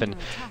half life, and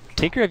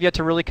Tinker have yet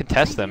to really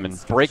contest them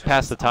and break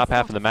past the top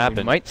half of the map. We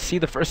And might see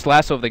the first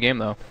lasso of the game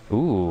though.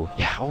 ooh,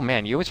 yeah, oh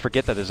man, you always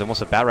forget that there's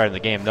almost a Bat Rider in the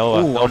game. No,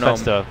 Ooh, no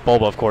offense to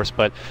Bulba, of course,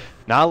 but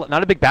not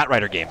a big Bat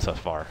Rider game so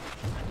far.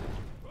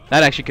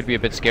 That actually could be a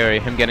bit scary.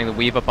 Him getting the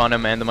weave up on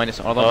him and the minus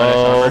all the minus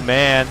Oh armor.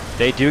 man,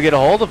 they do get a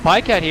hold of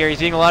Pycat here. He's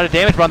getting a lot of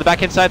damage, but on the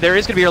back inside there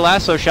is going to be your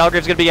lasso.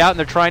 Shalgrave's going to be out, and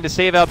they're trying to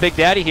save out Big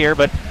Daddy here,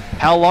 but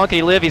how long can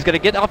he live? He's going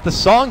to get off the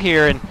song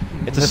here, and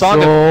it's a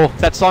song of,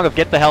 it's that song of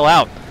get the hell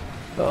out.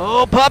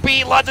 Oh,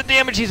 Puppey, lots of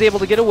damage. He's able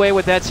to get away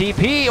with that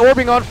TP.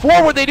 Orbing on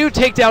forward. They do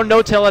take down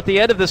No-Tail at the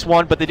end of this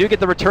one, but they do get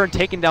the return,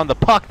 taking down the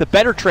puck. The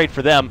better trade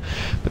for them,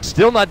 but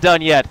still not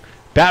done yet.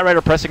 Bat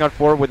Rider pressing on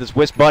forward with his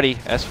Wisp buddy,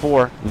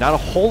 S4. Not a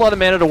whole lot of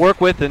mana to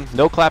work with, and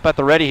no clap at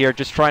the ready here.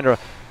 Just trying to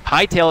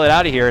hightail it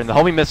out of here, and the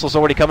homing missile's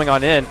already coming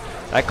on in.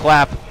 That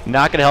clap,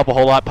 not going to help a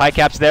whole lot.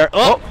 Pycat's there.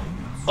 Oh!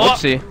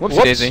 Whoopsie.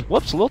 Whoopsie daisy.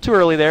 Whoops, a little too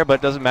early there, but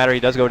it doesn't matter. He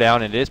does go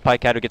down, and it is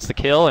Pycat who gets the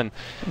kill, and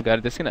Got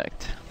to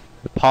disconnect.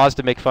 pause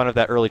to make fun of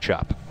that early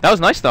chop. That was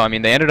nice though. I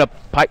mean, they ended up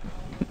Pycat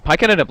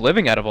ended up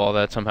living out of all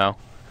that somehow.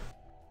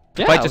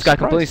 The Yeah, fight I just was got surprised.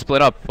 completely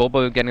split up.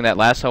 Bulba getting that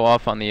lasso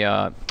off on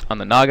the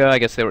Naga. I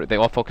guess they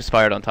all focus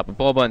fired on top of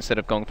Bulba instead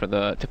of going for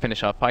to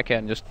finish off Pycat,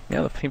 and just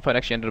the team fight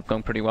actually ended up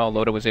going pretty well.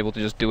 Loda was able to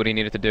just do what he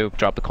needed to do,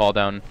 drop the call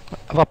down.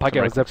 I thought Pycat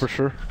Right was dead clicks. for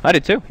sure. I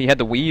did too. He had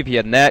the weave, he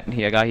had net, and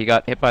he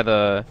got hit by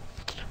the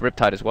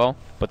Riptide as well.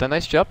 But that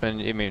nice jump, and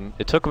I mean,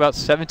 it took about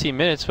 17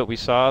 minutes, but we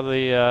saw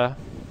the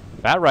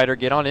Bat Rider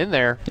get on in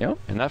there, Yep.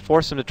 and that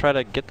forced him to try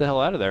to get the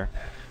hell out of there.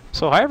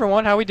 So hi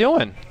everyone, how we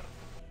doing?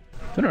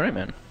 Doing alright,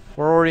 man.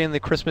 We're already in the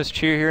Christmas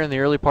cheer here in the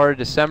early part of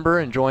December,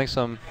 enjoying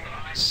some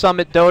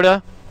Summit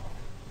Dota.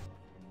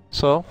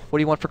 So, what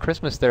do you want for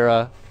Christmas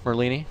there,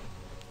 Merlini?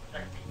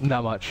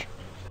 Not much.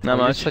 Not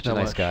You're much. such a Not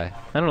nice much. guy.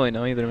 I don't really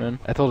know either, man.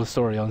 I told a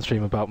story on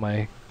stream about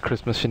my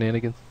Christmas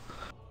shenanigans.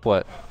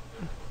 What?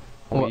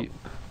 Well,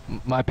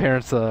 my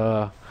parents,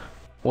 well,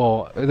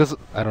 this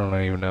I don't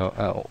even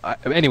know.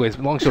 Anyways,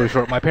 long story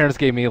short, my parents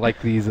gave me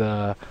like these.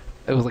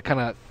 It was like kind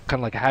of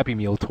like a Happy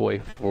Meal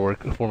toy for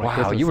my Wow,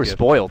 Christmas you were gift.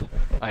 spoiled.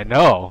 I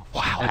know.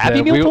 Wow, And Happy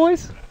then Meal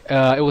toys?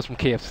 It was from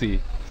KFC.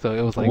 So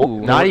it was like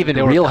not even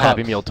they were real cups.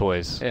 Happy Meal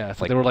toys. Yeah,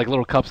 so like they were like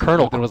little cups.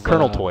 Colonel There was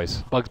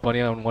toys. Bugs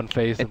Bunny on one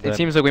face. It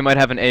seems like we might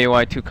have an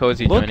AOI 2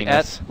 Cozy joining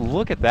us.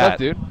 Look at What's up, that,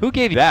 dude? Who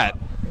gave you that?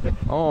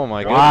 Oh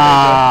my god!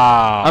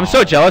 Wow. I'm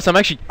so jealous. I'm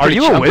actually Are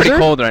you a I'm pretty wizard?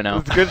 cold right now.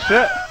 It's good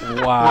shit.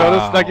 Wow. You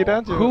know the Snuggy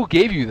dance? Who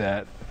gave you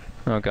that?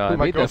 Oh god. Who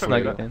made that girlfriend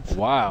made snuggie it. dance?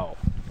 Wow.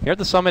 Here at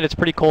the summit, it's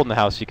pretty cold in the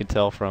house. You can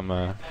tell from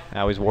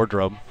Aui's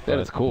wardrobe. That but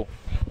is cool.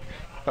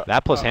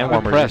 That plus hand I'm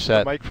warmers are impressed. The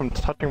set. mic from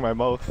touching my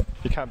mouth.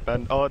 You can't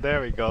bend. Oh,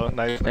 there we go.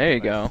 Nice. There you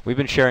go. We've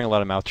been sharing a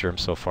lot of mouth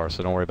germs so far,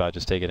 so don't worry about it.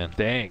 Just take it in.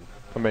 Dang.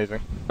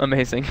 Amazing.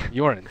 Amazing.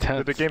 You are intense.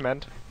 Did the game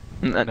end?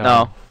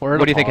 No. We're in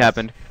What a do you think pause.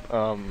 happened?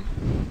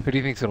 Who do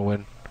you think's gonna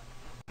win?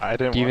 I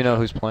didn't. Do you even watch know it.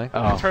 who's playing?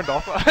 Oh. It turned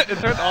off. It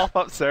turned off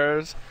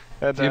upstairs.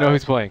 And, Do you know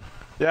who's playing?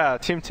 Yeah,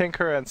 Team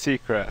Tinker and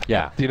Secret.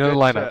 Yeah. Do you know the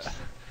Good lineups?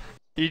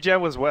 shit.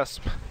 EJ was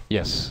Wisp.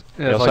 Yes.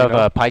 Yeah, They that's also all have you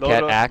know.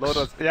 a Pycat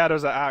axe. Yeah,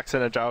 there's an axe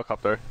and a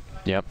gyrocopter.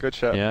 Yep. Good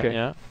shit. Yeah. Okay.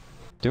 Yeah.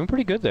 Doing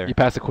pretty good there. You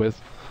passed the quiz.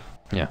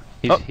 Yeah.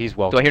 Oh, He's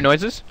well. Do I hear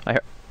noises? I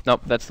hear.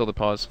 Nope. That's still the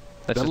pause.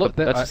 That's That just look,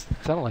 that's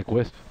just, sounded like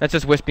Wisp. that's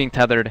just Wisp being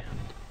tethered.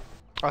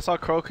 I saw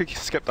Crow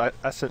skip the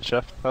Essence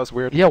shift. That was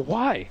weird. Yeah,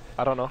 why?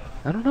 I don't know.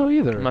 I don't know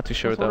either. I'm not too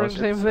sure what That's that what was. I'm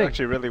saying. It's Same thing.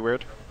 actually really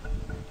weird.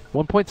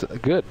 1 point's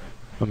good.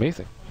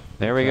 Amazing.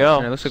 There we go.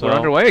 And it looks like So, we're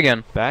underway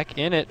again. Back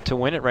in it to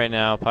win it right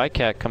now.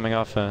 Pycat coming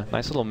off a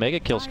nice little mega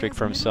kill streak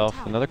for himself.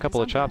 Another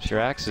couple of chops. Your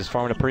axe is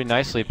farming it pretty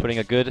nicely, putting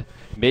a good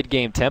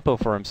mid-game tempo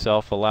for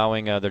himself,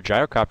 allowing their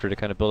gyrocopter to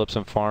kind of build up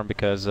some farm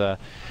because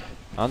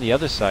on the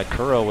other side,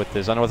 Kuro with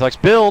his unorthodox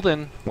build,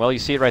 and well, you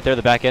see it right there,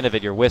 the back end of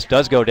it. Your Wisp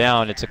does go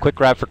down. It's a quick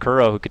grab for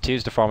Kuro, who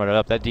continues to farm it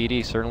up. That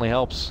DD certainly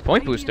helps.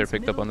 Point booster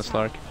picked up on the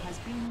Slark.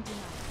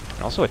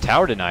 And also a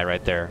tower deny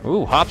right there.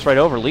 Ooh, hops right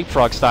over,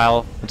 leapfrog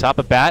style, on top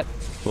of Bat.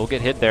 Will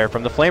get hit there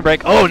from the flame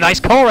break. Oh, nice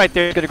call right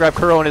there. He's going to grab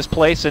Kuro in his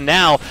place, and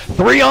now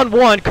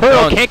 3-on-1.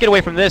 Kuro can't get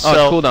away from this. Oh,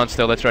 so it's cooldown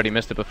still. That's right. He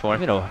missed it before.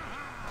 you know.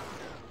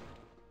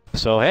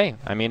 So hey,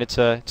 I mean it's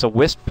a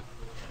Wisp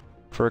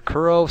for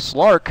Kuro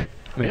Slark.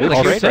 I mean, Yeah, like all you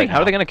were great saying, right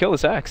how are they now. gonna kill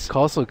this axe?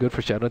 Call's so good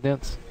for Shadow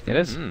Dance. It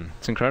is. Mm.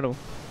 It's incredible.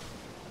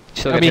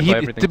 Still I get mean, hit by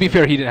everything. to be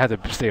fair, he didn't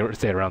have to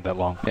stay around that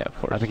long. Yeah, of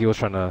course. I think he was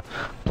trying to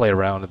play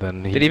around, and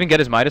then Did he even get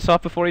his Midas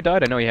off before he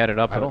died? I know he had it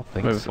up. I don't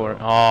think before. so.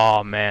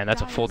 Oh man,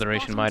 that's a full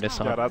duration Midas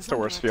Yeah, off. that's the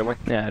worst feeling.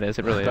 Yeah, it is.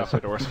 It really is. Definitely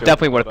the worst feeling.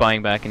 Definitely worth But,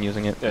 buying back and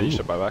using it. Yeah, you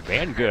should buy back.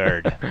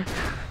 Vanguard.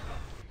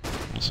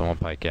 Someone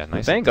Pycat.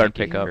 Nice Vanguard and tanky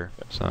pickup. here,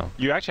 So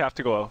You actually have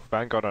to go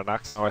Vanguard on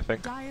Axe now, I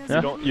think.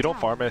 Yeah. You don't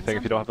farm anything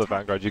if you don't have the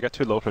Vanguard. You get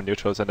too low from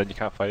neutrals and then you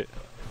can't fight.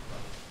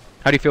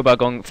 How do you feel about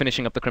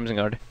finishing up the Crimson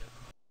Guard?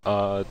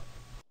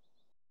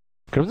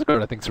 Crimson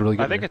Guard, I think, is really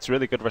good. I think it's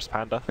really good versus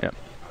Panda. Yeah.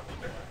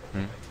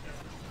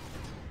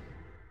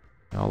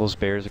 all those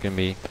bears are going to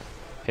be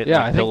hitting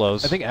Yeah,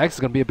 pillows. I think Axe is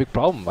gonna be a big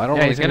problem. I don't.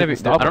 Yeah, really he's think gonna they be. can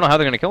stop I don't know him. how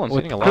they're gonna kill him.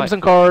 With hitting a lot.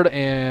 Crimson Guard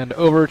and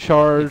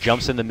Overcharge.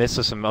 Jumps in the midst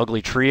of some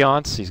ugly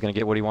treants. He's going to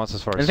get what he wants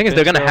as far And as the thing is,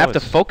 they're spins gonna go. have to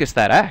It's- focus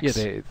that axe. Yeah,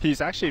 they, He's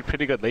actually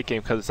pretty good late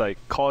game because it's like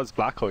cause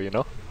black hole, you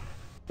know?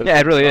 Yeah,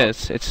 it really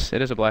is. It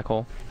is a black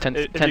hole. 10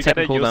 If you 10 get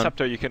second a cooldown.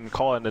 Scepter, you can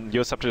call and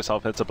then Scepter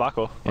yourself. It's a black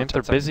hole. And if 10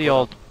 they're second busy cooldown.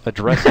 all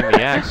addressing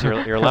the axe,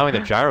 you're allowing the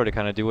gyro to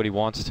kind of do what he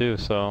wants too.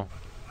 So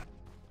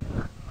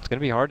it's going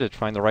to be hard to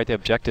find the right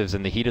objectives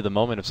in the heat of the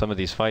moment of some of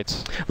these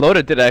fights.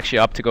 Loda did actually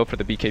opt to go for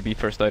the BKB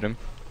first item.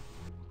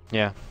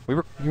 Yeah,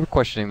 you were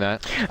questioning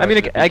that. I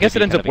mean, The I guess BKB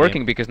it ends kind up of a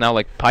working game. because now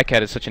like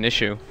Pycat is such an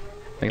issue.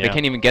 Like Yeah. they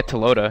can't even get to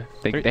Loda.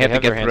 They have to their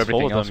get through hands full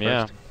everything of else them,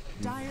 yeah. first.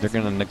 They're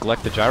going to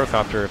neglect the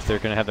gyrocopter if they're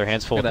going to have their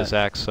hands full Look with at this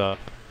axe.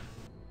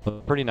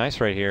 Look pretty nice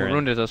right here. What and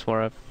rune does us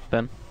for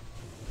Ben?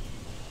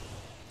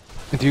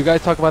 do you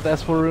guys talk about the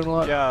S4 rune a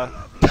lot? Yeah.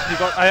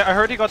 I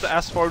heard he got the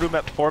S4 room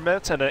at 4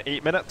 minutes and then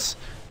 8 minutes.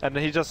 And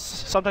then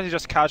sometimes he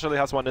just casually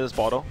has one in his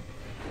bottle.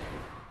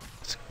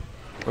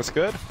 That's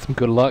good. Some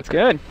good luck.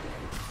 Good.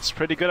 It's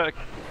pretty good at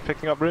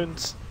picking up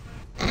runes.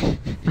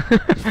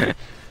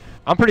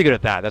 I'm pretty good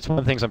at that. That's one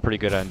of the things I'm pretty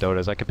good at in Dota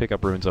is I can pick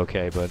up runes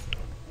okay, but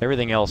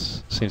everything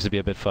else seems to be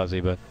a bit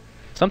fuzzy. But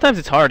Sometimes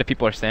it's hard if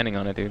people are standing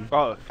on it, dude.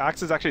 Oh,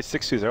 Axe is actually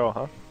 6-2-0,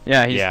 huh?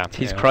 Yeah, he's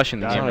Yeah. crushing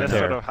the Yeah, game I right missed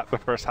there. sort of the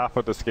first half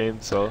of this game,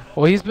 so...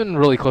 Well, he's been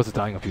really close to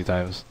dying a few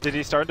times. Did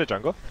he start in the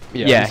jungle?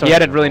 Yeah, he started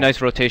had a to really fall. nice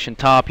rotation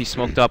top. He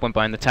smoked up, went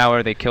behind the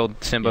tower. They killed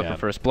Simba Yeah. for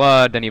first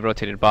blood. Then he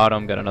rotated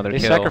bottom, got another they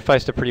kill.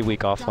 sacrificed a pretty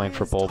weak offlane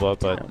for Bulba,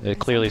 but it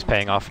clearly is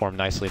paying off for him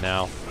nicely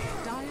now.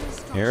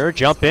 Here,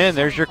 jump in.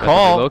 There's your Let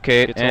call. them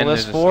relocate, Gets and all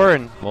there's a S4,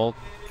 and well,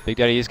 Big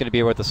Daddy is going to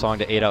be with the song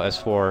to 8 out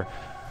S4,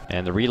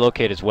 and the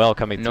relocate as well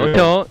coming No, through.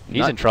 don't. He's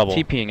not in trouble.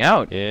 TPing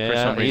out. for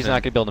Yeah, some he's reason.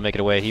 not going to be able to make it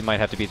away. He might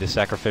have to be the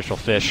sacrificial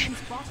fish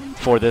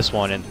for this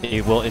one, and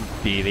he will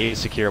be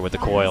secure with the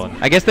coil.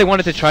 And I guess they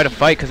wanted to try to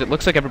fight because it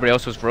looks like everybody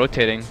else was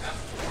rotating.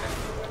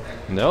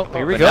 nope,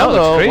 here we But go. now it looks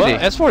though. crazy.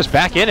 Well, S4 is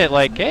back in it,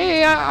 like,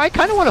 hey, I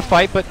kind of want to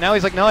fight, but now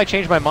he's like, no, I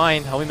changed my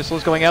mind. Homing missile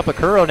is going up, but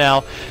Kuro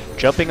now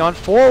jumping on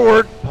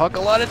forward. Puck a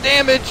lot of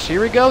damage. Here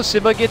we go.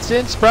 Simba gets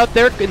in. Sprout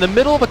there in the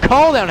middle of a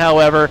call down,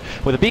 however,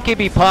 with a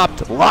BKB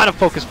popped. A lot of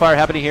focus fire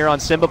happening here on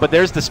Simba, but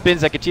there's the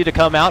spins that continue to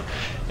come out.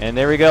 And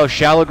there we go.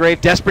 Shallow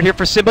Grave desperate here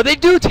for Simba. They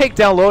do take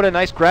down Loda.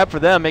 Nice grab for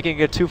them, making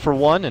it a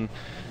 2-for-1. And,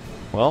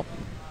 well,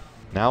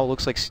 Now it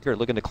looks like Secret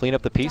looking to clean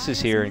up the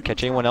pieces here and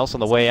catch anyone else on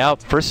the way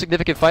out. First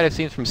significant fight I've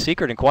seen from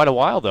Secret in quite a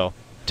while, though.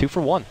 2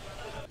 for 1.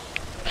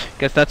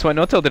 Guess that's why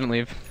No-Tail didn't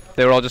leave.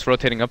 They were all just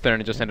rotating up there,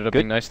 and it just ended up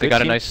being nice. They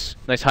got a nice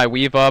high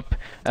weave up.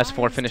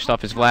 S4 finished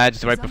off his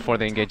Vlads right before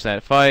they engaged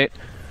that fight.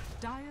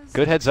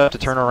 Good heads up to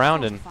turn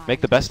around and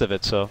make the best of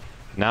it. So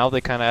now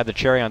they kind of add the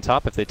cherry on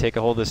top if they take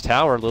a hold of this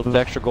tower. A little bit of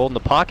extra gold in the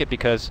pocket,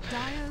 because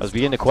I was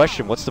beginning to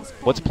question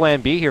what's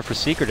plan B here for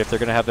Secret if they're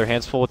going to have their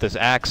hands full with this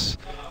axe.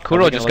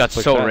 Kuro just got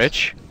so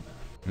rich.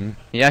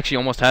 He actually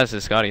almost has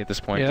his Scotty at this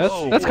point. Yeah,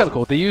 that's kind of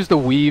cool. They use the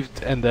weave,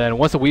 and then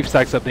once the weave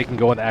stacks up, they can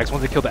go on the axe.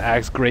 Once they kill the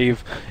axe,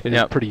 Grave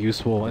is pretty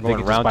useful, and they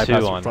can just bypass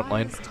the front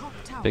line.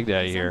 Big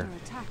Daddy here.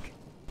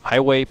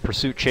 Highway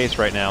pursuit chase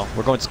right now.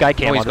 We're going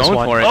Skycam on this going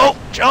one. For it. Oh,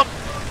 jump!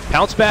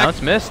 Pounce back.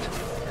 Pounce missed.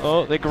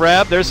 Oh, they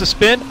grab. There's the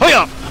spin. Oh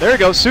yeah! There you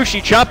go.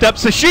 Sushi chopped up,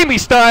 sashimi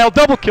style.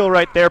 Double kill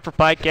right there for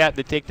Pycat.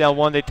 They take down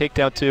 1. They take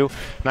down 2.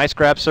 Nice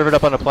grab. Serve it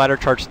up on a platter.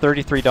 Charge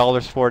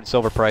 $33 for it.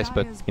 Silver price,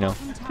 but you know,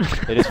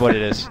 it is what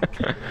it is.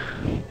 A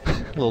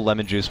little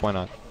lemon juice. Why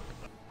not?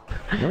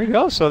 Here we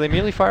go. So they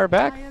immediately fire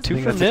back.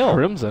 2 for 0.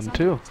 Crimson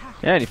too.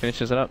 Yeah, and he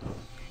finishes it up.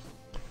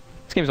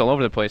 This game's all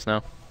over the place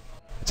now.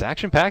 It's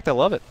action-packed. I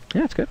love it.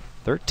 Yeah, it's good.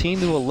 13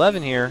 to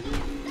 11 here.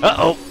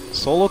 Uh-oh.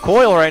 Solo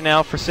coil right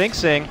now for Sing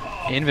Sing.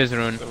 Invis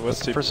rune.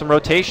 For some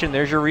rotation.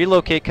 There's your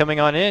relocate coming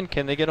on in.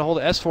 Can they get a hold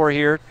of S4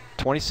 here?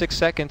 26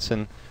 seconds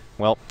and,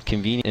 well,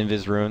 convenient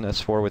Invis rune.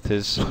 S4 with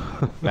his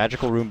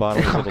magical rune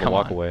bottle is able to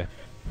walk away.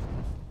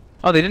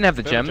 Oh, they didn't have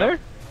the gem there?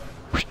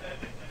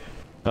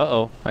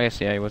 Uh-oh. I guess,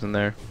 yeah, he wasn't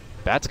there.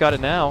 Bat's got it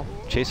now.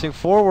 Chasing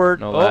forward.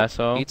 No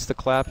lasso. Eats the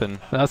clap and...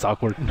 That's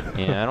awkward.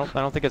 Yeah, I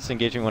don't think it's the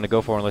engagement you want to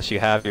go for unless you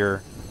have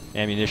your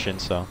ammunition,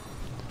 so...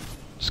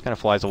 Just kind of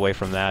flies away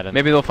from that. And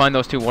maybe they'll find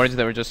those 2 wards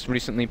that were just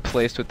recently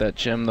placed with that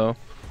gem, though.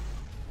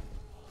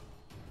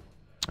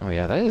 Oh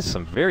yeah, that is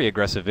some very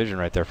aggressive vision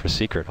right there for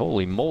Secret.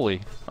 Holy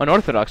moly.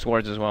 Unorthodox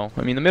wards as well.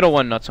 I mean, the middle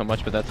one, not so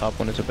much, but that top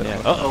one is a bit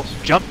Uh-oh.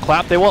 Jump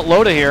clap. They want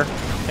Loda here.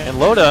 And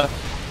Loda...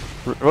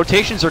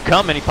 rotations are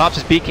coming. He pops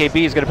his BKB.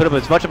 He's going to put up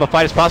as much of a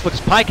fight as possible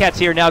because Pycat's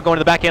here now going to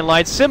the backhand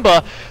line.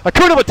 Simba,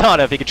 Akuna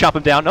Matata if he can chop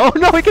him down. Oh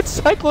no, he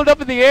gets cycloned up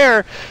in the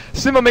air.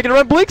 Simba making a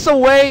run. Blinks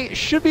away.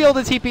 Should be able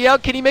to TP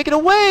out. Can he make it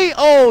away?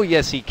 Oh,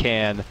 yes he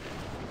can.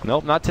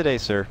 Nope, not today,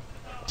 sir.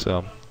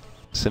 So,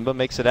 Simba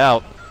makes it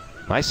out.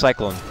 Nice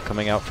cyclone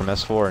coming out from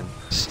S4 and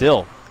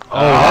still.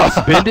 Oh, that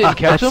spin didn't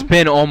catch him? That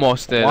spin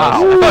almost did.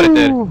 Wow. I thought it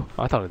did.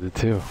 I thought it did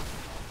too.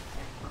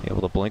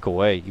 Able to blink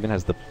away. Even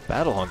has the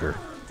battle hunger.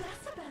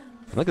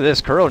 Look at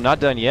this, Kuro not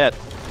done yet.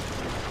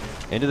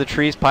 Into the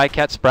trees,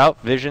 Pycat, Sprout,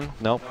 Vision.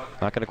 Nope,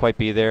 not going to quite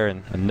be there.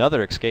 And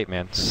another escape,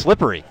 man.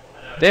 Slippery.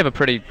 They have a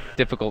pretty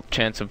difficult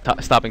chance of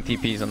stopping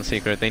TPs on the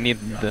Secret. They need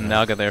the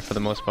Naga there for the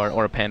most part,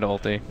 or a Panda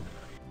ulti.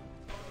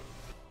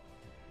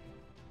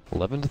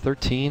 11 to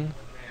 13.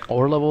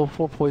 Or level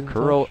 4 poison.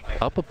 Kuro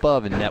up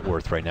above in net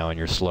worth right now in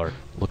your Slark.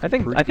 I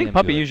think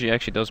Puppey usually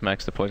actually does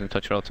max the poison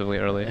touch relatively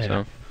early,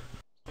 so.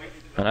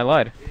 And I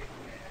lied.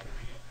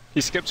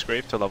 He skips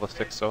Grave to level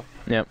 6, so.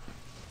 Yep.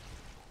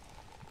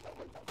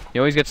 He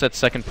always gets that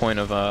second point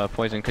of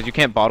poison because you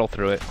can't bottle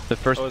through it. The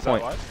first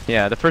point,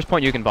 yeah, the first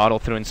point you can bottle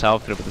through and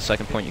salve through, but the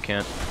second point you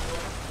can't.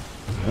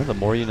 Well, the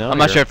more you know. I'm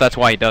not sure if that's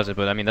why he does it,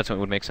 but I mean that's what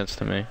would make sense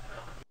to me.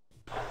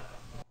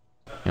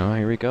 Oh,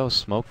 here we go,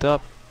 smoked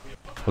up,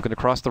 looking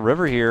across the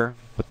river here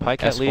with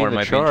Pycat leading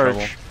the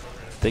charge.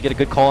 They get a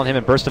good call on him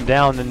and burst him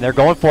down, and they're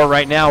going for it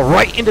right now,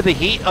 right into the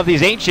heat of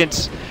these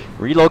Ancients.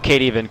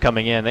 Relocate even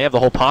coming in. They have the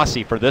whole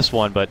posse for this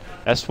one, but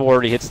S4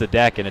 already hits the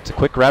deck, and it's a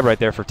quick grab right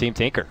there for Team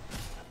Tinker.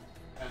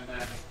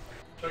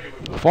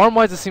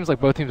 Farm-wise, it seems like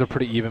both teams are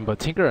pretty even, but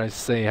Tinker, I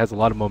say, has a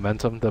lot of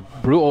momentum. The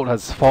Brew ult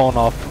has fallen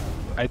off,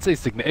 I'd say,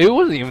 it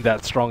wasn't even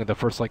that strong in the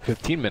first, like,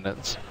 15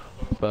 minutes,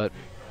 but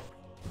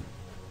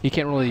he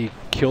can't really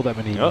kill that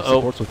many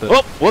supports with it.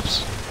 Oh,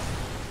 whoops.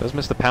 Does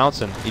miss the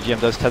pounce, and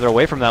EGM does tether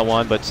away from that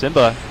one, but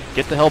Simba,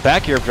 get the hell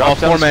back here.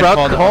 Drops down the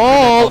Sprout.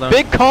 Call!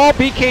 Big call,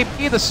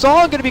 BKB. The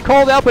song going to be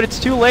called out, but it's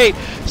too late.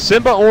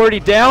 Simba already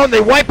down. They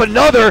wipe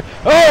another.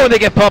 Oh, and they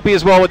get Puppey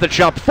as well with the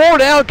chop. 4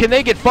 down. Can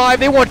they get 5?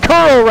 They want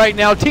Kuro right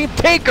now. Team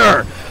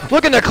Taker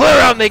looking to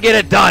clear out, and they get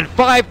it done.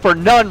 5 for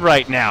none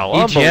right now.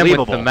 EGM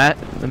Unbelievable.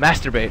 with the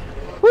masturbate.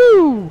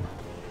 Woo!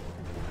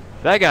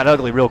 That got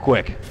ugly real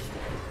quick.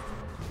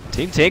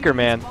 Team Taker,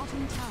 man.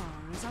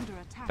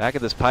 Back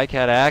at this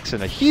Pycat axe,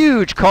 and a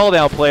huge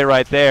call-down play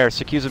right there.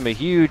 Secures him a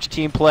huge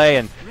team play,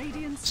 and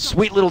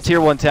sweet little tier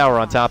 1 tower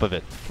on top of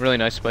it. Really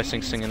nice by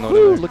Sing Sing and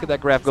Loda. Look at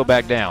that graph go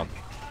back down.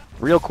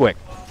 Real quick.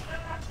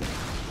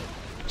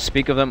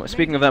 Speaking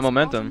of that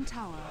momentum.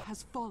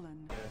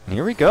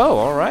 Here we go.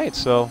 All right,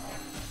 so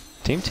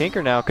Team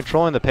Tinker now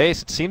controlling the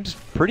pace. It seems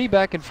pretty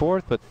back and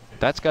forth, but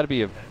that's got to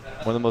be one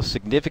of the most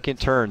significant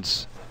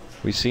turns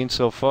we've seen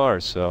so far.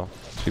 So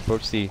as we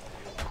approach the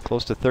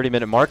close to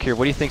 30-minute mark here,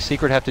 what do you think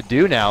Secret have to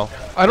do now?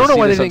 I don't know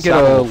why they didn't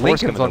get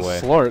Lincolns on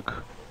Slark.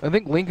 I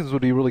think Lincolns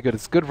would be really good.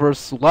 It's good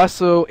versus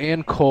Lasso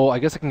and Cole. I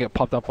guess it can get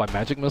popped up by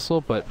Magic Missile,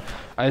 but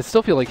I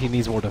still feel like he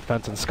needs more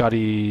defense, and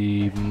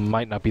Scotty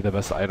might not be the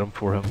best item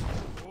for him.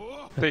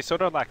 They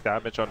sort of lack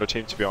damage on their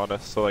team, to be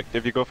honest. So like,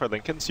 if you go for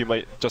Lincolns, you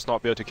might just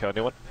not be able to kill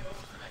anyone.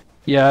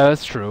 Yeah,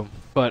 that's true.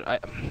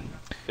 But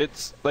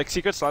It's like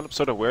Secret's lineup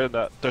sort of weird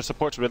that their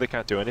supports really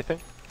can't do anything,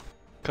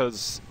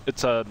 because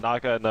it's a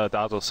Naga and a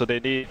Dazzle, so they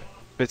need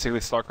basically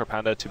Slark or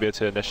Panda to be able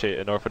to initiate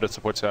in order for the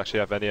supports to actually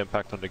have any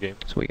impact on the game.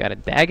 So we got a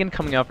Dagon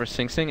coming out for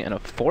Sing Sing and a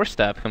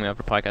 4-step coming out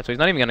for Pycat. So he's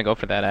not even gonna go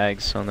for that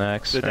Ags on the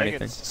X The or anything.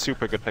 Dagon's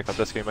super good pick up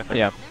this game, I think.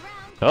 Yeah.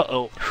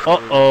 Uh-oh.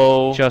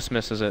 Uh-oh. Just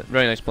misses it.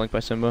 Very nice blink by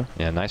Simba.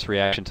 Yeah, nice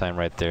reaction time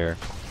right there.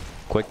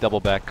 Quick double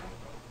back.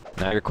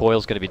 Now your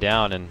coil's going to be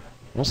down, and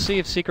we'll see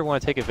if Secret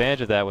want to take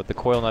advantage of that with the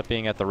coil not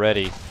being at the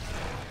ready.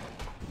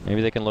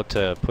 Maybe they can look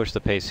to push the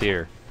pace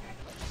here.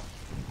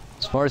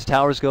 As far as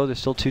towers go, there's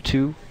still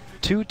two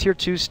tier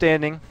 2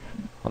 standing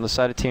on the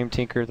side of Team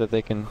Tinker that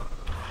they can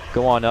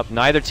go on up.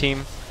 Neither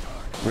team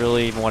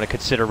really even want to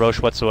consider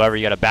Roche whatsoever.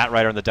 You got a Bat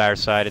Rider on the dire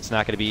side. It's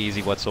not going to be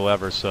easy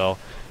whatsoever, so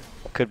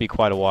could be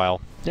quite a while.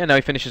 Yeah, now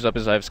he finishes up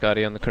his Ive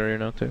Scotty on the courier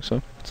now too,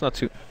 so it's not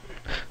too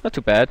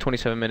bad.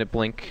 27-minute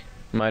blink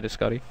Midas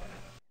Scotty.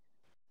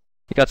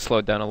 He got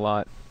slowed down a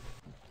lot.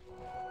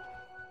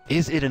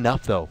 Is it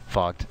enough though,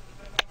 Fogged?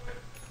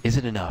 Is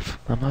it enough?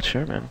 I'm not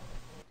sure, man.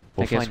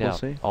 We'll I guess find we'll out.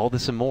 see. All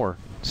this and more.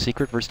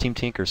 Secret versus Team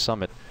Tinker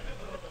Summit.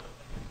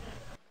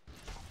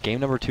 Game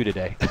number 2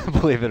 today,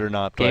 believe it or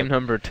not. Game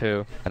number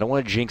 2. I don't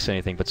want to jinx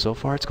anything, but so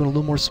far it's going a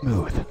little more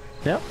smooth.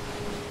 Yep.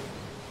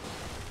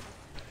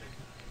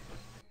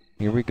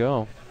 Here we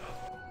go.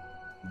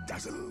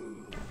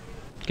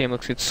 Game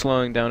looks like it's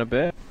slowing down a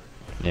bit.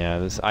 Yeah,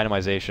 this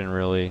itemization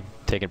really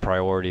taking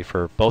priority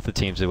for both the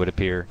teams, it would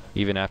appear,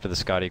 even after the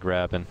Scotty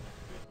grab and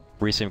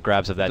recent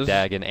grabs of that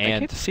Dagon and I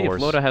can't see if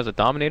Force. Loda has a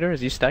Dominator. Is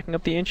he stacking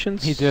up the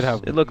Ancients? he did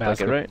have It looked like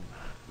mask it, right?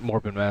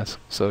 Morbid Mask,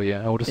 so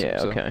yeah, I would assume Yeah,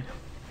 so. okay.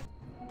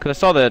 Because I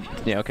saw that,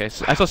 yeah, okay.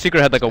 So I saw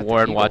Secret had like a Got the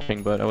ward Eagle.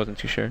 watching, but I wasn't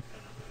too sure.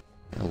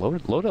 Yeah,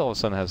 Loda all of a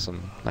sudden has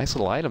some nice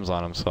little items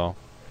on him, so...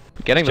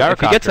 Getting the, if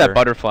he gets Gyrocopter. that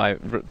butterfly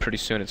pretty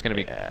soon, it's going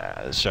to be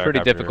Yeah, this pretty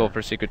Gyrocopter difficult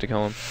for Secret to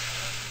kill him.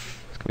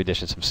 It's going to be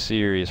dishing some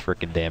serious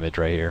freaking damage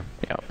right here.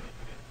 Yeah.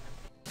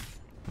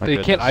 My They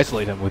can't goodness.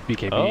 isolate him with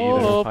BKB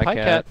Oh, either.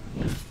 Pycat.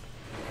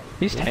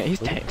 He's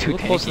too Too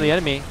close to tanky. the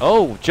enemy.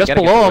 Oh, just gotta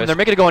get below the him. wisp. They're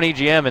making it go on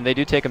EGM, and they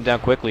do take him down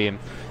quickly. And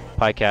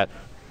Pycat.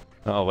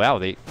 Oh wow,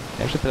 they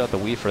actually put out the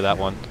weave for that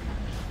one.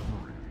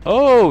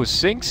 Oh,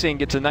 Sing Sing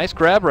gets a nice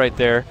grab right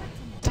there.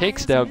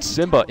 Takes down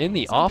Simba in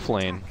the off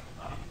lane.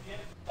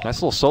 Nice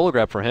little solo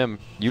grab for him,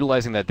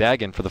 utilizing that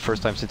Dagon for the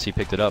first time since he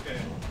picked it up.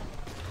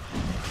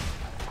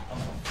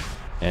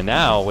 And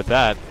now with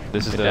that,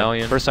 this is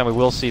Medallion. the first time we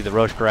will see the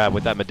Roche grab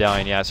with that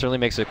medallion. Yeah, it certainly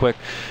makes it quick.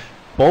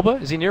 Bulba,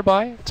 is he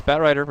nearby? It's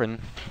Bat Rider, and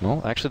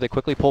well, actually they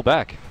quickly pull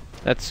back.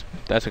 That's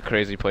a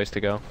crazy place to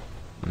go.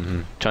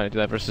 Mm-hmm. Trying to do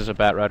that versus a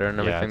Bat Rider and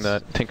Yeah, everything it's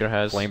that Tinker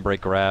has. Flame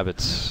break grab,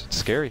 it's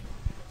scary.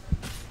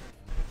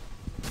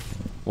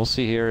 We'll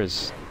see here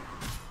is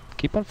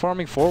keep on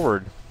farming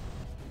forward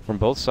from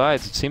both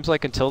sides. It seems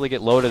like until they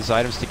get Loda's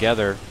items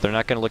together, they're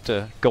not going to look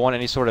to go on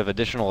any sort of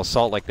additional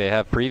assault like they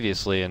have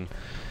previously, and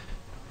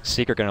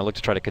Secret going to look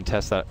to try to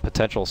contest that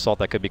potential assault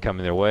that could be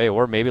coming their way,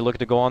 or maybe look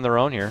to go on their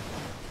own here.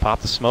 Pop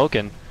the smoke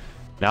and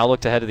now look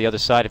to head to the other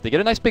side. If they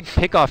get a nice big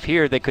pick off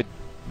here, they could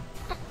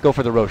go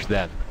for the Roche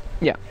then.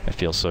 Yeah. I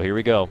feel so. Here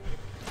we go.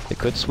 They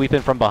could sweep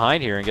in from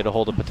behind here and get a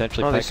hold of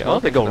potentially Oh, they Pycat. smoked Oh,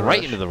 they into go the right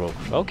Roche. into the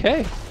Roche.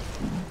 Okay.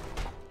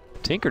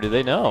 Tinker, do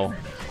they know?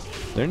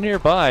 They're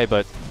nearby,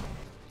 but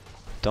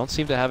don't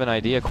seem to have an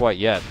idea quite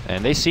yet.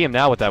 And they see him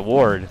now with that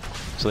ward,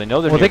 so they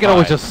know they're Well, they can nearby.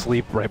 always just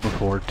sleep right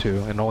before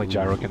too, and only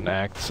Gyro can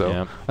act. So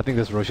Yeah. I think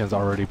this Roshan's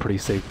already pretty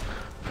safe.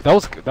 That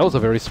was a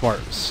very smart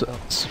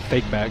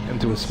fake back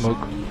into a smoke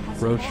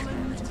Roche.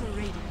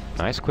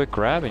 Nice quick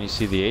grab, and you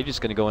see the Aegis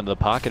going to go into the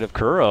pocket of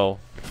Kuro.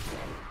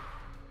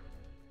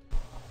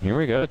 Here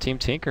we go, Team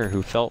Tinker,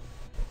 who felt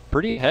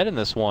pretty ahead in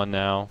this one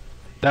now.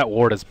 That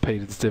ward has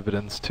paid its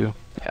dividends too.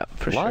 Yeah,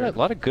 for A sure.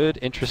 lot of good,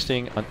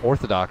 interesting,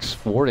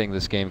 unorthodox warding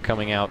this game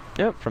coming out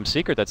from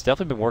Secret. That's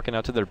definitely been working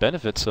out to their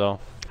benefit. So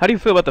How do you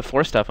feel about the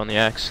 4-step on the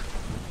axe?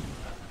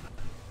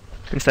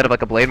 Instead of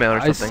like a blade mail or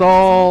something.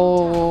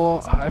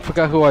 I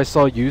forgot who I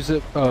saw use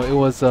it. It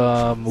was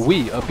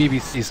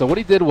BBC. So what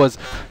he did was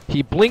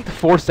he blinked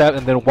 4-step,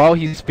 and then while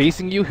he's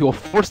facing you, he'll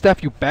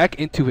 4-step you back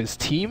into his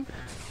team,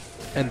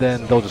 and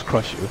then they'll just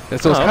crush you.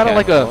 And so it's kind of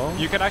like a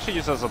You can actually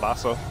use it as a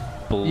lasso.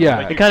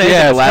 yeah, It kinda is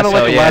yeah, like a it's kind lasso, of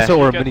like a yeah. lasso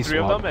or a You get mini 3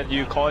 of swap. them and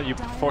you call it, you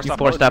force You that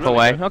 4-step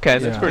away. Okay,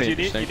 that's Yeah. pretty You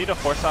interesting. need a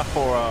force step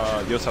for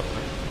Yosef.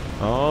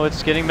 oh,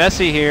 it's getting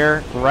messy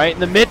here. Right in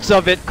the midst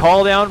of it.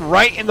 Call down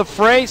right in the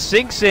fray.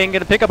 Sing Sing going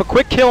to pick up a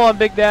quick kill on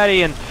Big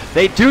Daddy, and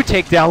they do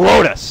take down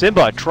Loda.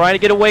 Simba trying to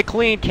get away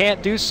clean.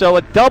 Can't do so.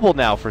 A double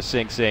now for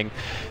Sing Sing.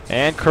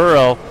 And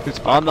Kuro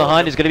on the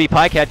hunt is going to be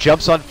Pycat.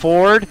 Jumps on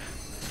forward.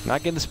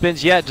 Not getting the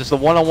spins yet. Just the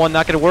one-on-one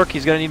not going to work.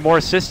 He's going to need more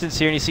assistance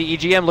here. And you see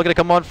EGM looking to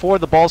come on forward.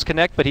 The balls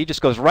connect, but he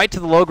just goes right to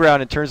the low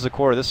ground and turns the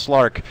core. This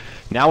Slark,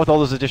 now with all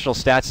those additional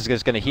stats, is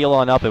just going to heal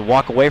on up and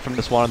walk away from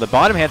this one. On the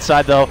bottom-hand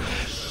side, though,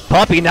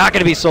 Puppey not going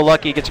to be so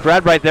lucky. Gets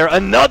grabbed right there.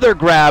 Another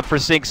grab for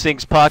Sing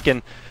Sing's puck.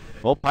 And,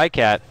 well,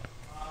 Pycat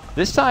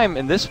This time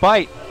in this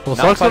fight, Well,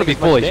 not Sark's gonna fighting be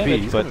full as much HP.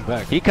 damage, He's but coming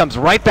back. he comes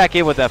right back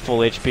in with that full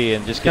HP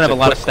and just Gonna gets have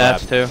a lot of quick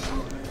stats clap.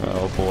 too.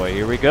 Oh boy,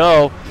 here we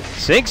go.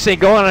 Sing Sing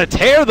going on a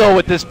tear though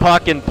with this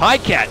puck, and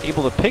Pycat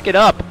able to pick it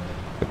up.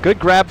 A good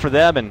grab for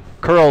them, and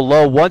Kuro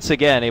low once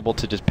again, able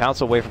to just pounce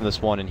away from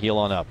this one and heal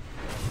on up.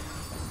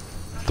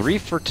 3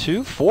 for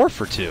 2, 4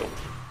 for 2.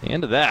 The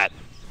end of that.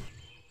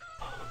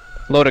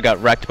 Loda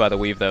got wrecked by the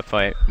Weave that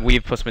fight.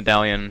 Weave plus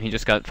Medallion, he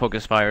just got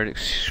focus fired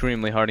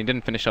extremely hard. He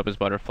didn't finish up his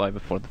butterfly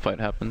before the fight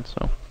happened,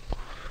 so.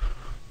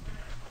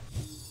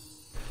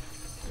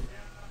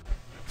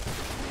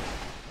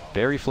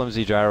 Very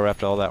flimsy gyro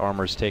after all that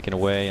armor is taken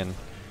away, and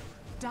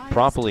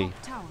promptly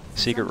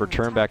Secret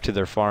return back to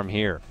their farm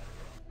here.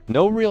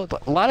 No real,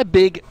 a lot of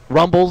big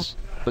rumbles,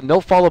 but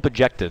no follow-up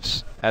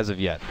objectives as of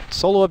yet.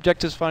 Solo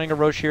objectives, finding a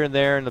Roche here and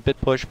there and a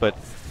bit push, but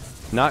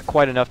not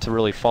quite enough to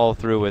really follow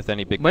through with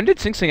any big... When did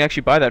Sing Sing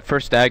actually buy that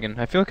first Dagon?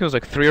 I feel like it was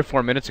like 3 or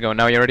 4 minutes ago.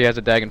 Now he already has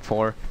a Dagon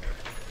 4.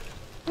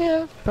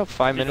 Yeah, about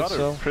 5 minutes got it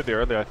so. pretty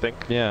early, I think.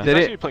 Yeah. He's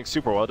actually playing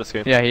super well this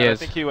game. Yeah, he and is.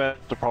 I think he went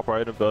the proper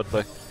item build.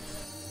 Like,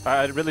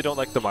 I really don't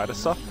like the Midas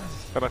stuff,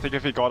 and I think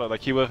if he got it,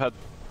 like, he would have had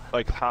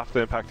like half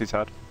the impact he's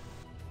had.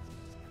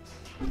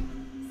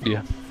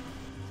 Yeah.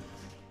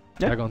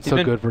 Yeah, Dagon's he's so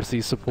been- good versus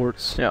these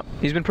supports. Yeah,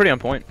 he's been pretty on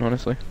point,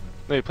 honestly.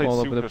 No, he played All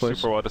over the super, place.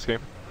 super well this game.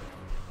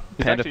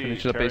 He's Panda actually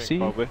finishes up carrying, AC.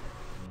 Probably.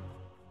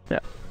 Yeah.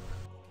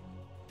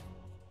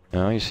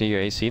 Now you see your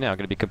AC now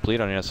going to be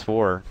complete on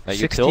S4. That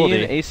 16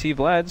 utility. AC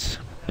Vlads.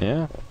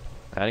 Yeah.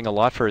 Adding a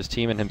lot for his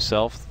team and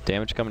himself.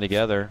 Damage coming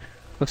together.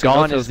 Looks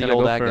Gone like is the gonna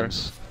old go for-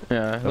 Agnes.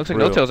 Yeah, it looks like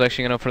Brutal. No-Tail's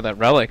actually going to go for that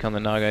relic on the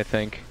Naga, I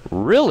think.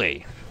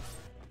 Really?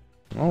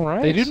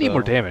 Alright. They do need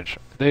more damage.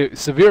 They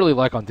severely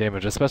lack on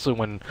damage, especially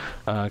when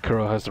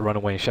Kuro has to run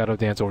away and Shadow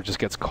Dance or just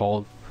gets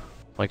called.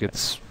 Like,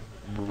 it's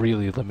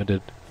really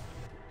limited.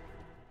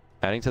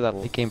 Adding to that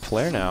late game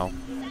flare now.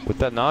 With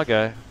that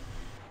Naga.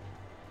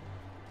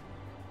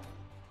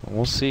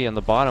 We'll see. On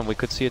the bottom, we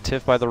could see a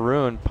Tiff by the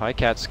Rune.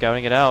 Pycat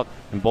scouting it out.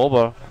 And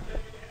Bulba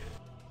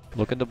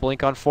looking to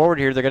blink on forward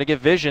here. They're going to get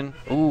vision.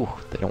 Ooh,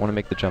 they don't want to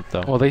make the jump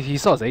though. Well, he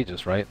still has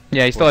Aegis, right?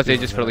 Yeah, he still has 14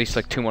 Aegis for at least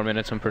like 2 more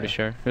minutes, I'm pretty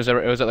sure. It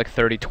was at like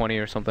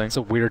 30-20 or something. It's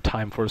a weird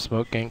time for a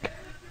smoke gank.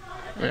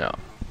 Yeah.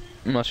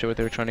 I'm not sure what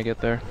they were trying to get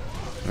there.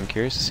 I'm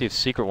curious to see if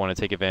Secret want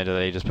to take advantage of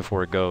that Aegis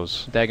before it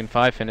goes. Dagon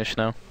 5 finished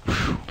now.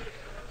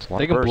 It's a lot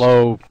They of can burst.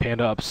 blow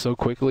Panda up so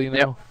quickly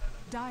now.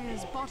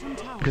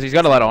 Because he's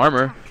got a lot of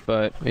armor,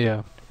 but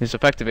Yeah. his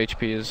effective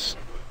HP is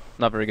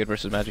not very good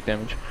versus magic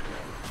damage.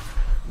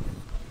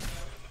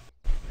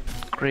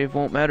 Grave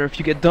won't matter if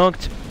you get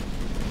dunked.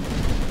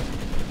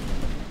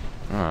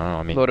 I don't know,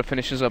 I mean, Loda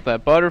finishes up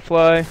that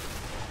butterfly.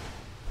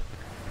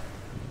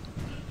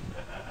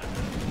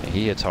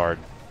 he hits hard,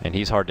 and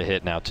he's hard to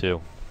hit now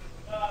too.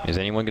 Is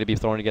anyone going to be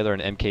throwing together an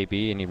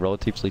MKB any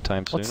relatively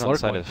time soon What's on the Slark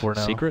side going of for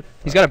now? Secret?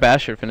 He's got a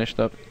basher finished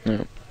up.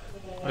 Yeah.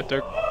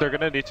 They're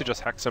gonna need to just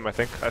hex him, I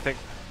think.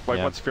 Like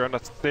Yeah. once Fearon,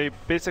 they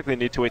basically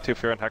need to wait till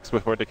Fearon hex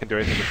before they can do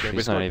anything with game. He's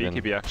He's not not even-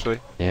 BKB actually.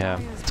 Yeah,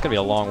 it's going to be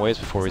a long ways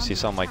before we see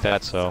something like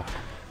that, so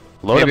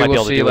Loda Maybe might be we'll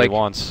able to see, do what he like,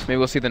 wants. Maybe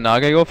we'll see the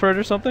Naga go for it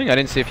or something. I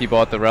didn't see if he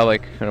bought the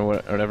relic or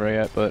whatever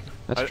yet, but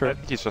That's I true.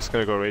 think he's just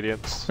gonna go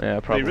Radiance.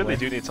 yeah, probably. They really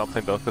do need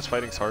something though, because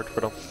fighting's hard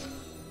for them.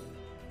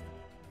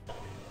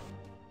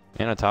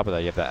 And on top of that,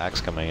 you have that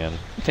axe coming in.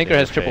 Tinker in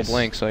has your triple face.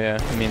 blink, so yeah,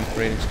 I mean,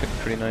 rating's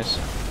pretty nice.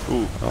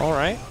 Ooh, all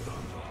right.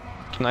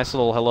 Nice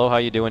little hello, how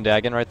you doing,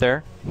 Dagon, right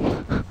there. Put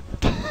him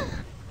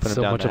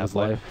So down much to of his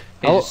half-life. life.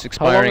 He's How- just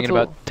how long expiring in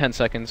until- about 10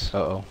 seconds.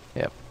 Uh-oh.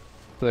 Yep.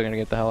 So they're gonna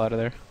get the hell out of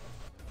there.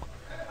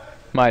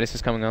 Midas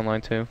is coming online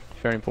too.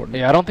 Very important.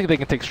 Yeah, I don't think they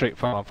can take straight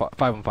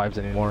 5-on-5s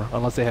anymore,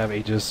 unless they have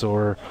Aegis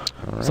or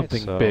Alright,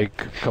 something so- big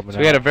coming So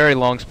out. we had a very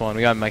long spawn.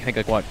 We got, I think,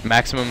 like what,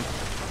 maximum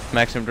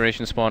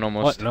duration spawn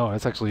almost. What? No,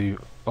 it's actually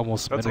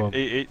almost That's minimum.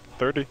 like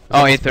 8:30.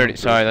 Oh, 8:30.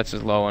 Sorry, that's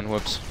his low one.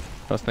 Whoops.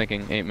 I was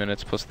thinking 8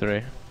 minutes plus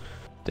 3.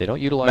 They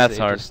don't utilize Math's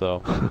the Aegis,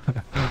 though.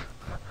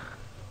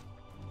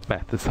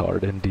 Math is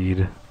hard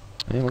indeed.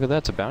 Hey, look at that.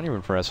 It's a bounty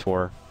rune for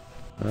S4.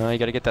 You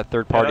got to get that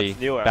third party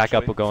that's new, back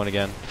up actually. going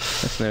again.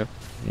 That's new.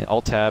 Yeah,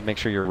 Alt-tab, make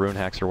sure your rune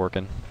hacks are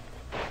working.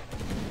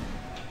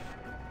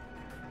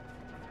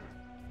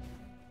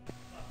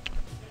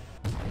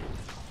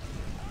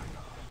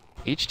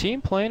 Each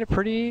team playing a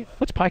pretty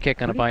What's Pycat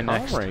gonna buy calm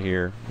next? right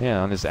here.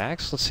 Yeah, on his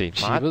axe. Let's see. Mod-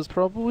 Shiva's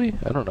probably?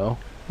 I don't know.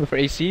 For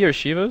AC or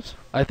Shivas?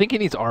 I think he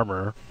needs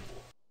armor.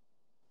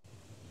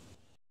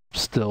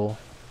 Still.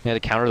 Yeah, to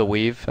counter the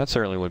weave. That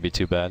certainly wouldn't be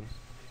too bad.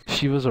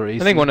 Shivas or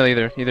AC? I think one of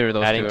either of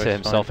those Adding two to is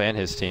himself fine. and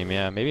his team.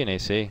 Yeah, maybe an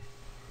AC.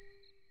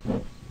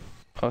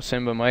 Oh,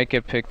 Simba might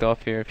get picked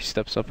off here if he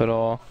steps up at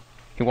all.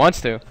 He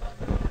wants to.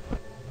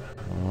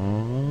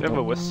 They have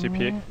a Wisp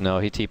CP. No,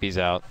 he TP's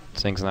out.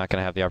 Sing's not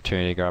going to have the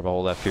opportunity to grab a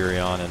hold of that Fury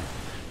on. And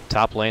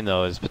top lane,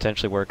 though, is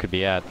potentially where it could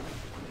be at.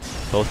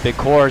 Both big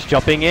cores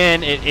jumping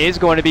in. It is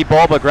going to be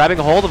Bulba grabbing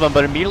a hold of him,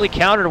 but immediately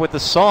countered with the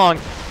song.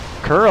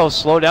 Kuro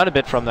slowed down a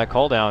bit from that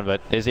cooldown,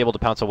 but is able to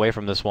pounce away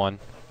from this one.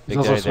 He's Big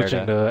also daddy there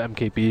switching to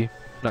MKB,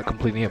 not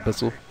completing a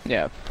pistol.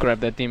 Yeah,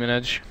 grab that Demon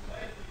Edge.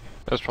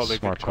 That's probably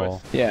Smart a good call.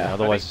 choice. Yeah.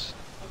 Otherwise,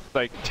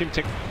 like Team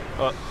Tink.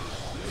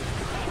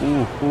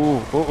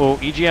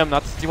 EGM,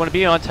 not the you want to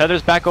be on.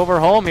 Tethers back over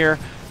home here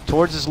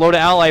towards his Loda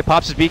ally,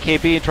 pops his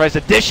BKB and tries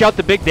to dish out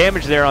the big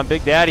damage there on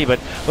Big Daddy, but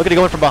look at it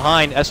going from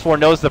behind. S4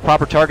 knows the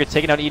proper target,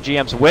 taking out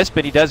EGM's Wisp,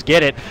 and he does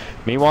get it.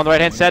 Meanwhile, on the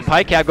right-hand side,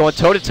 PyCat going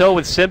toe-to-toe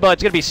with Simba.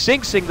 It's going to be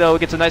Sing Sing, though. He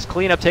gets a nice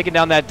cleanup, taking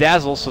down that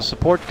Dazzle, so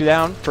support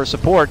down for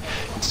support.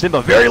 And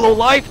Simba, very low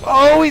life.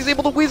 Oh, he's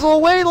able to weasel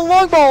away the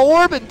long ball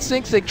orb, and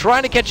Sing Sing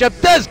trying to catch up,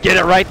 does get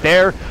it right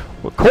there.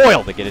 With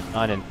Coil to get it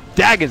on, and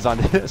Daggins on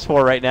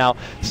S4 right now.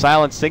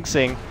 Silent Sing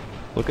Sing.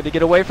 Looking to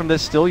get away from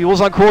this. Still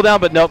Yule's on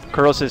cooldown, but nope.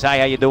 Kuro says, hi,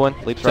 how you doing?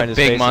 Leaps right in his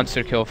face. Big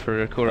monster kill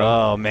for Kuro.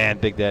 Oh, man.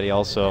 Big Daddy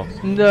also.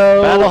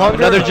 No. Battle Hunger.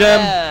 Another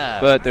gem.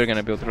 But they're going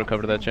to be able to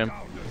recover that gem.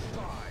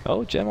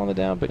 Oh, gem on the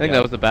down. But I think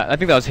that was I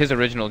think that was his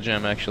original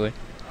gem, actually.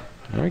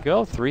 There we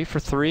go. 3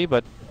 for 3,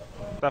 but...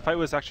 That fight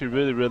was actually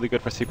really, really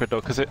good for Secret, though,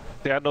 because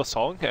they had no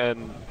Song,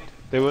 and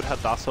they would have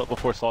had last up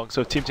before Song.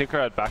 So if Team Tinker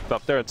had backed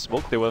up there and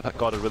smoked, they would have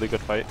got a really good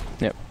fight.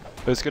 Yep.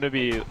 It was going to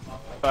be...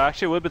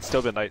 actually, it would have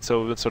still been Night, so it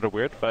would have been sort of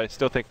weird, but I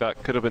still think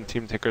that could have been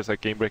Team Tinker's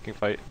like game-breaking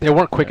fight. They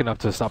weren't quick enough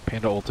to stop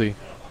Panda ulti.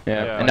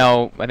 Yeah. And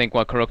now I think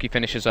while Kuroki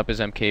finishes up his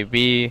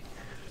MKB,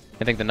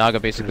 I think the Naga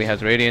basically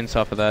has Radiance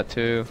off of that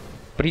too,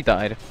 but he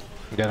died.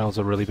 Yeah, that was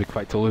a really big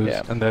fight to lose.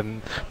 Yeah. And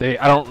then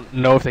I don't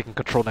know if they can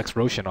control next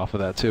Roshan off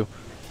of that too.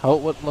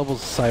 What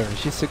level's Siren?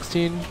 She's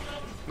 16?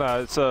 Nah,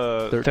 it's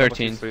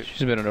 13. She's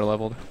been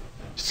under-leveled.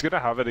 She's gonna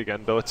have it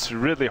again, though. It's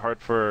really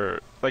hard for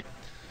like.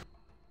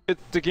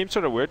 The game's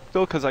sort of weird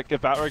though, because like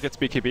if Batware gets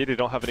BKB, they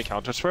don't have any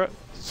counters for it.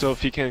 So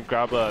if he can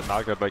grab a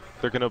Naga, like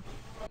they're gonna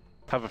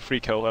have a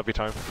free kill every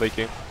time late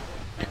game.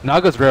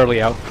 Naga's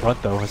rarely out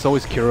front though. It's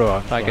always Kuro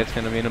out front. Pycat's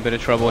gonna be in a bit of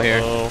trouble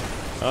here.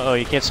 Uh-oh,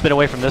 you can't spin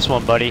away from this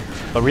one, buddy.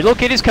 But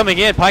Relocate is coming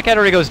in. PyCat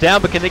already goes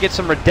down, but can they get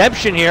some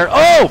redemption here?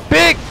 Oh,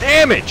 big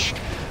damage!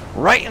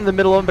 Right in the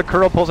middle of him, but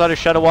Kuro pulls out his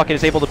Shadow Walk and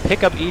is able to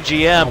pick up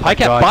EGM.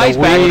 PyCat buys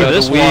back into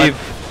this one,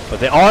 but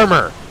the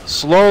armor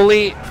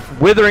slowly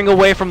withering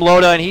away from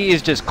Loda, and he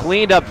is just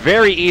cleaned up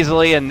very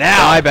easily, and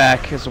now...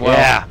 Buyback as well.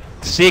 Yeah,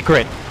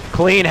 Secret.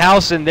 Clean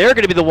house, and they're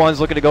going to be the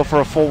ones looking to go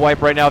for a full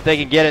wipe right now if they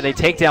can get it. They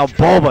take down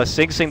Boba,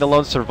 Sing Sing the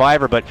lone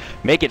survivor, but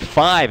make it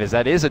 5, as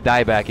that is a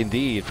dieback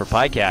indeed for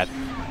PyCat.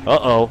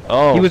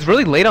 Oh. He was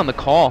really late on the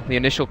call, the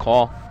initial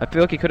call. I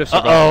feel like he could have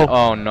survived.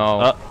 Oh,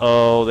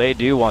 no. They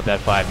do want that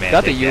 5-man.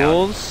 Got the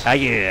Yules.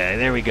 Yeah,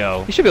 there we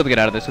go. He should be able to get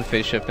out of this with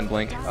Phase Shift and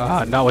Blink.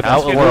 Not with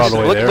that. We're all the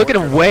way there. Look at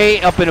him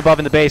way up and above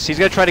in the base. He's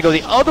going to try to go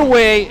the other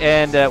way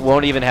and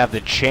won't even have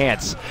the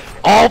chance.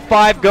 All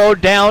 5 go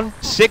down.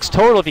 6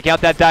 total if you count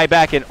that die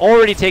back, and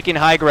already taking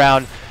high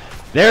ground.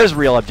 There's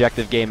real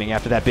objective gaming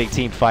after that big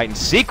team fight. And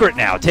Secret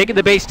now taking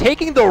the base,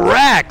 taking the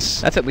racks.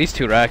 That's at least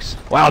 2 racks.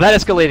 Wow, that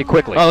escalated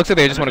quickly. Oh, looks like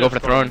they just want to go for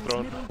the throne.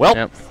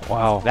 Well,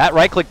 wow. That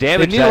right-click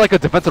damage. They need like a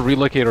defensive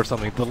relocate or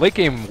something. The late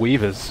game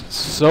weave is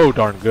so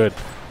darn good.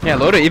 Yeah,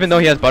 Loda, even though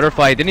he has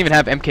Butterfly, he didn't even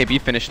have MKB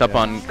finished up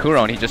on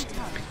Kuro, and he just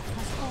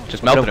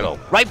melted him.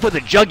 Right for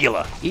the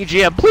jugular.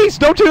 EGM, please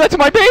don't do that to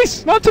my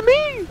base. Not to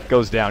me.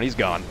 Goes down. He's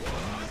gone.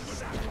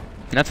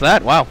 And that's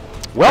that. Wow.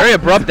 Well, very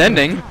abrupt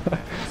ending.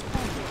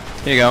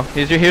 Here you go.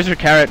 Here's your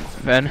carrot,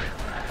 Ben.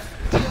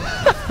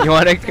 You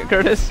want it,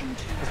 Curtis?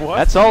 What?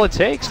 That's all it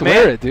takes,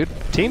 man. It, dude.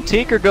 Team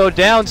Tinker go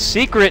down.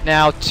 Secret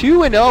now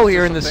 2-0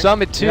 here in the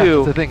Summit 2. Yeah,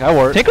 that's the thing. I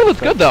worked. Tinker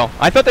looked good though.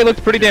 I thought they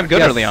looked pretty damn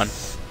good early on.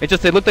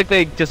 They looked like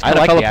they just kind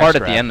of fell apart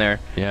at the end there.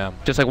 Yeah.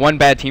 Just like one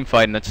bad team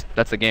fight, and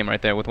that's the game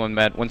right there with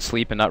one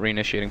sleep and not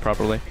reinitiating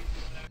properly.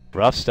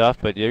 Rough stuff,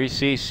 but there you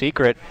see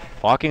Secret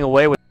walking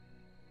away with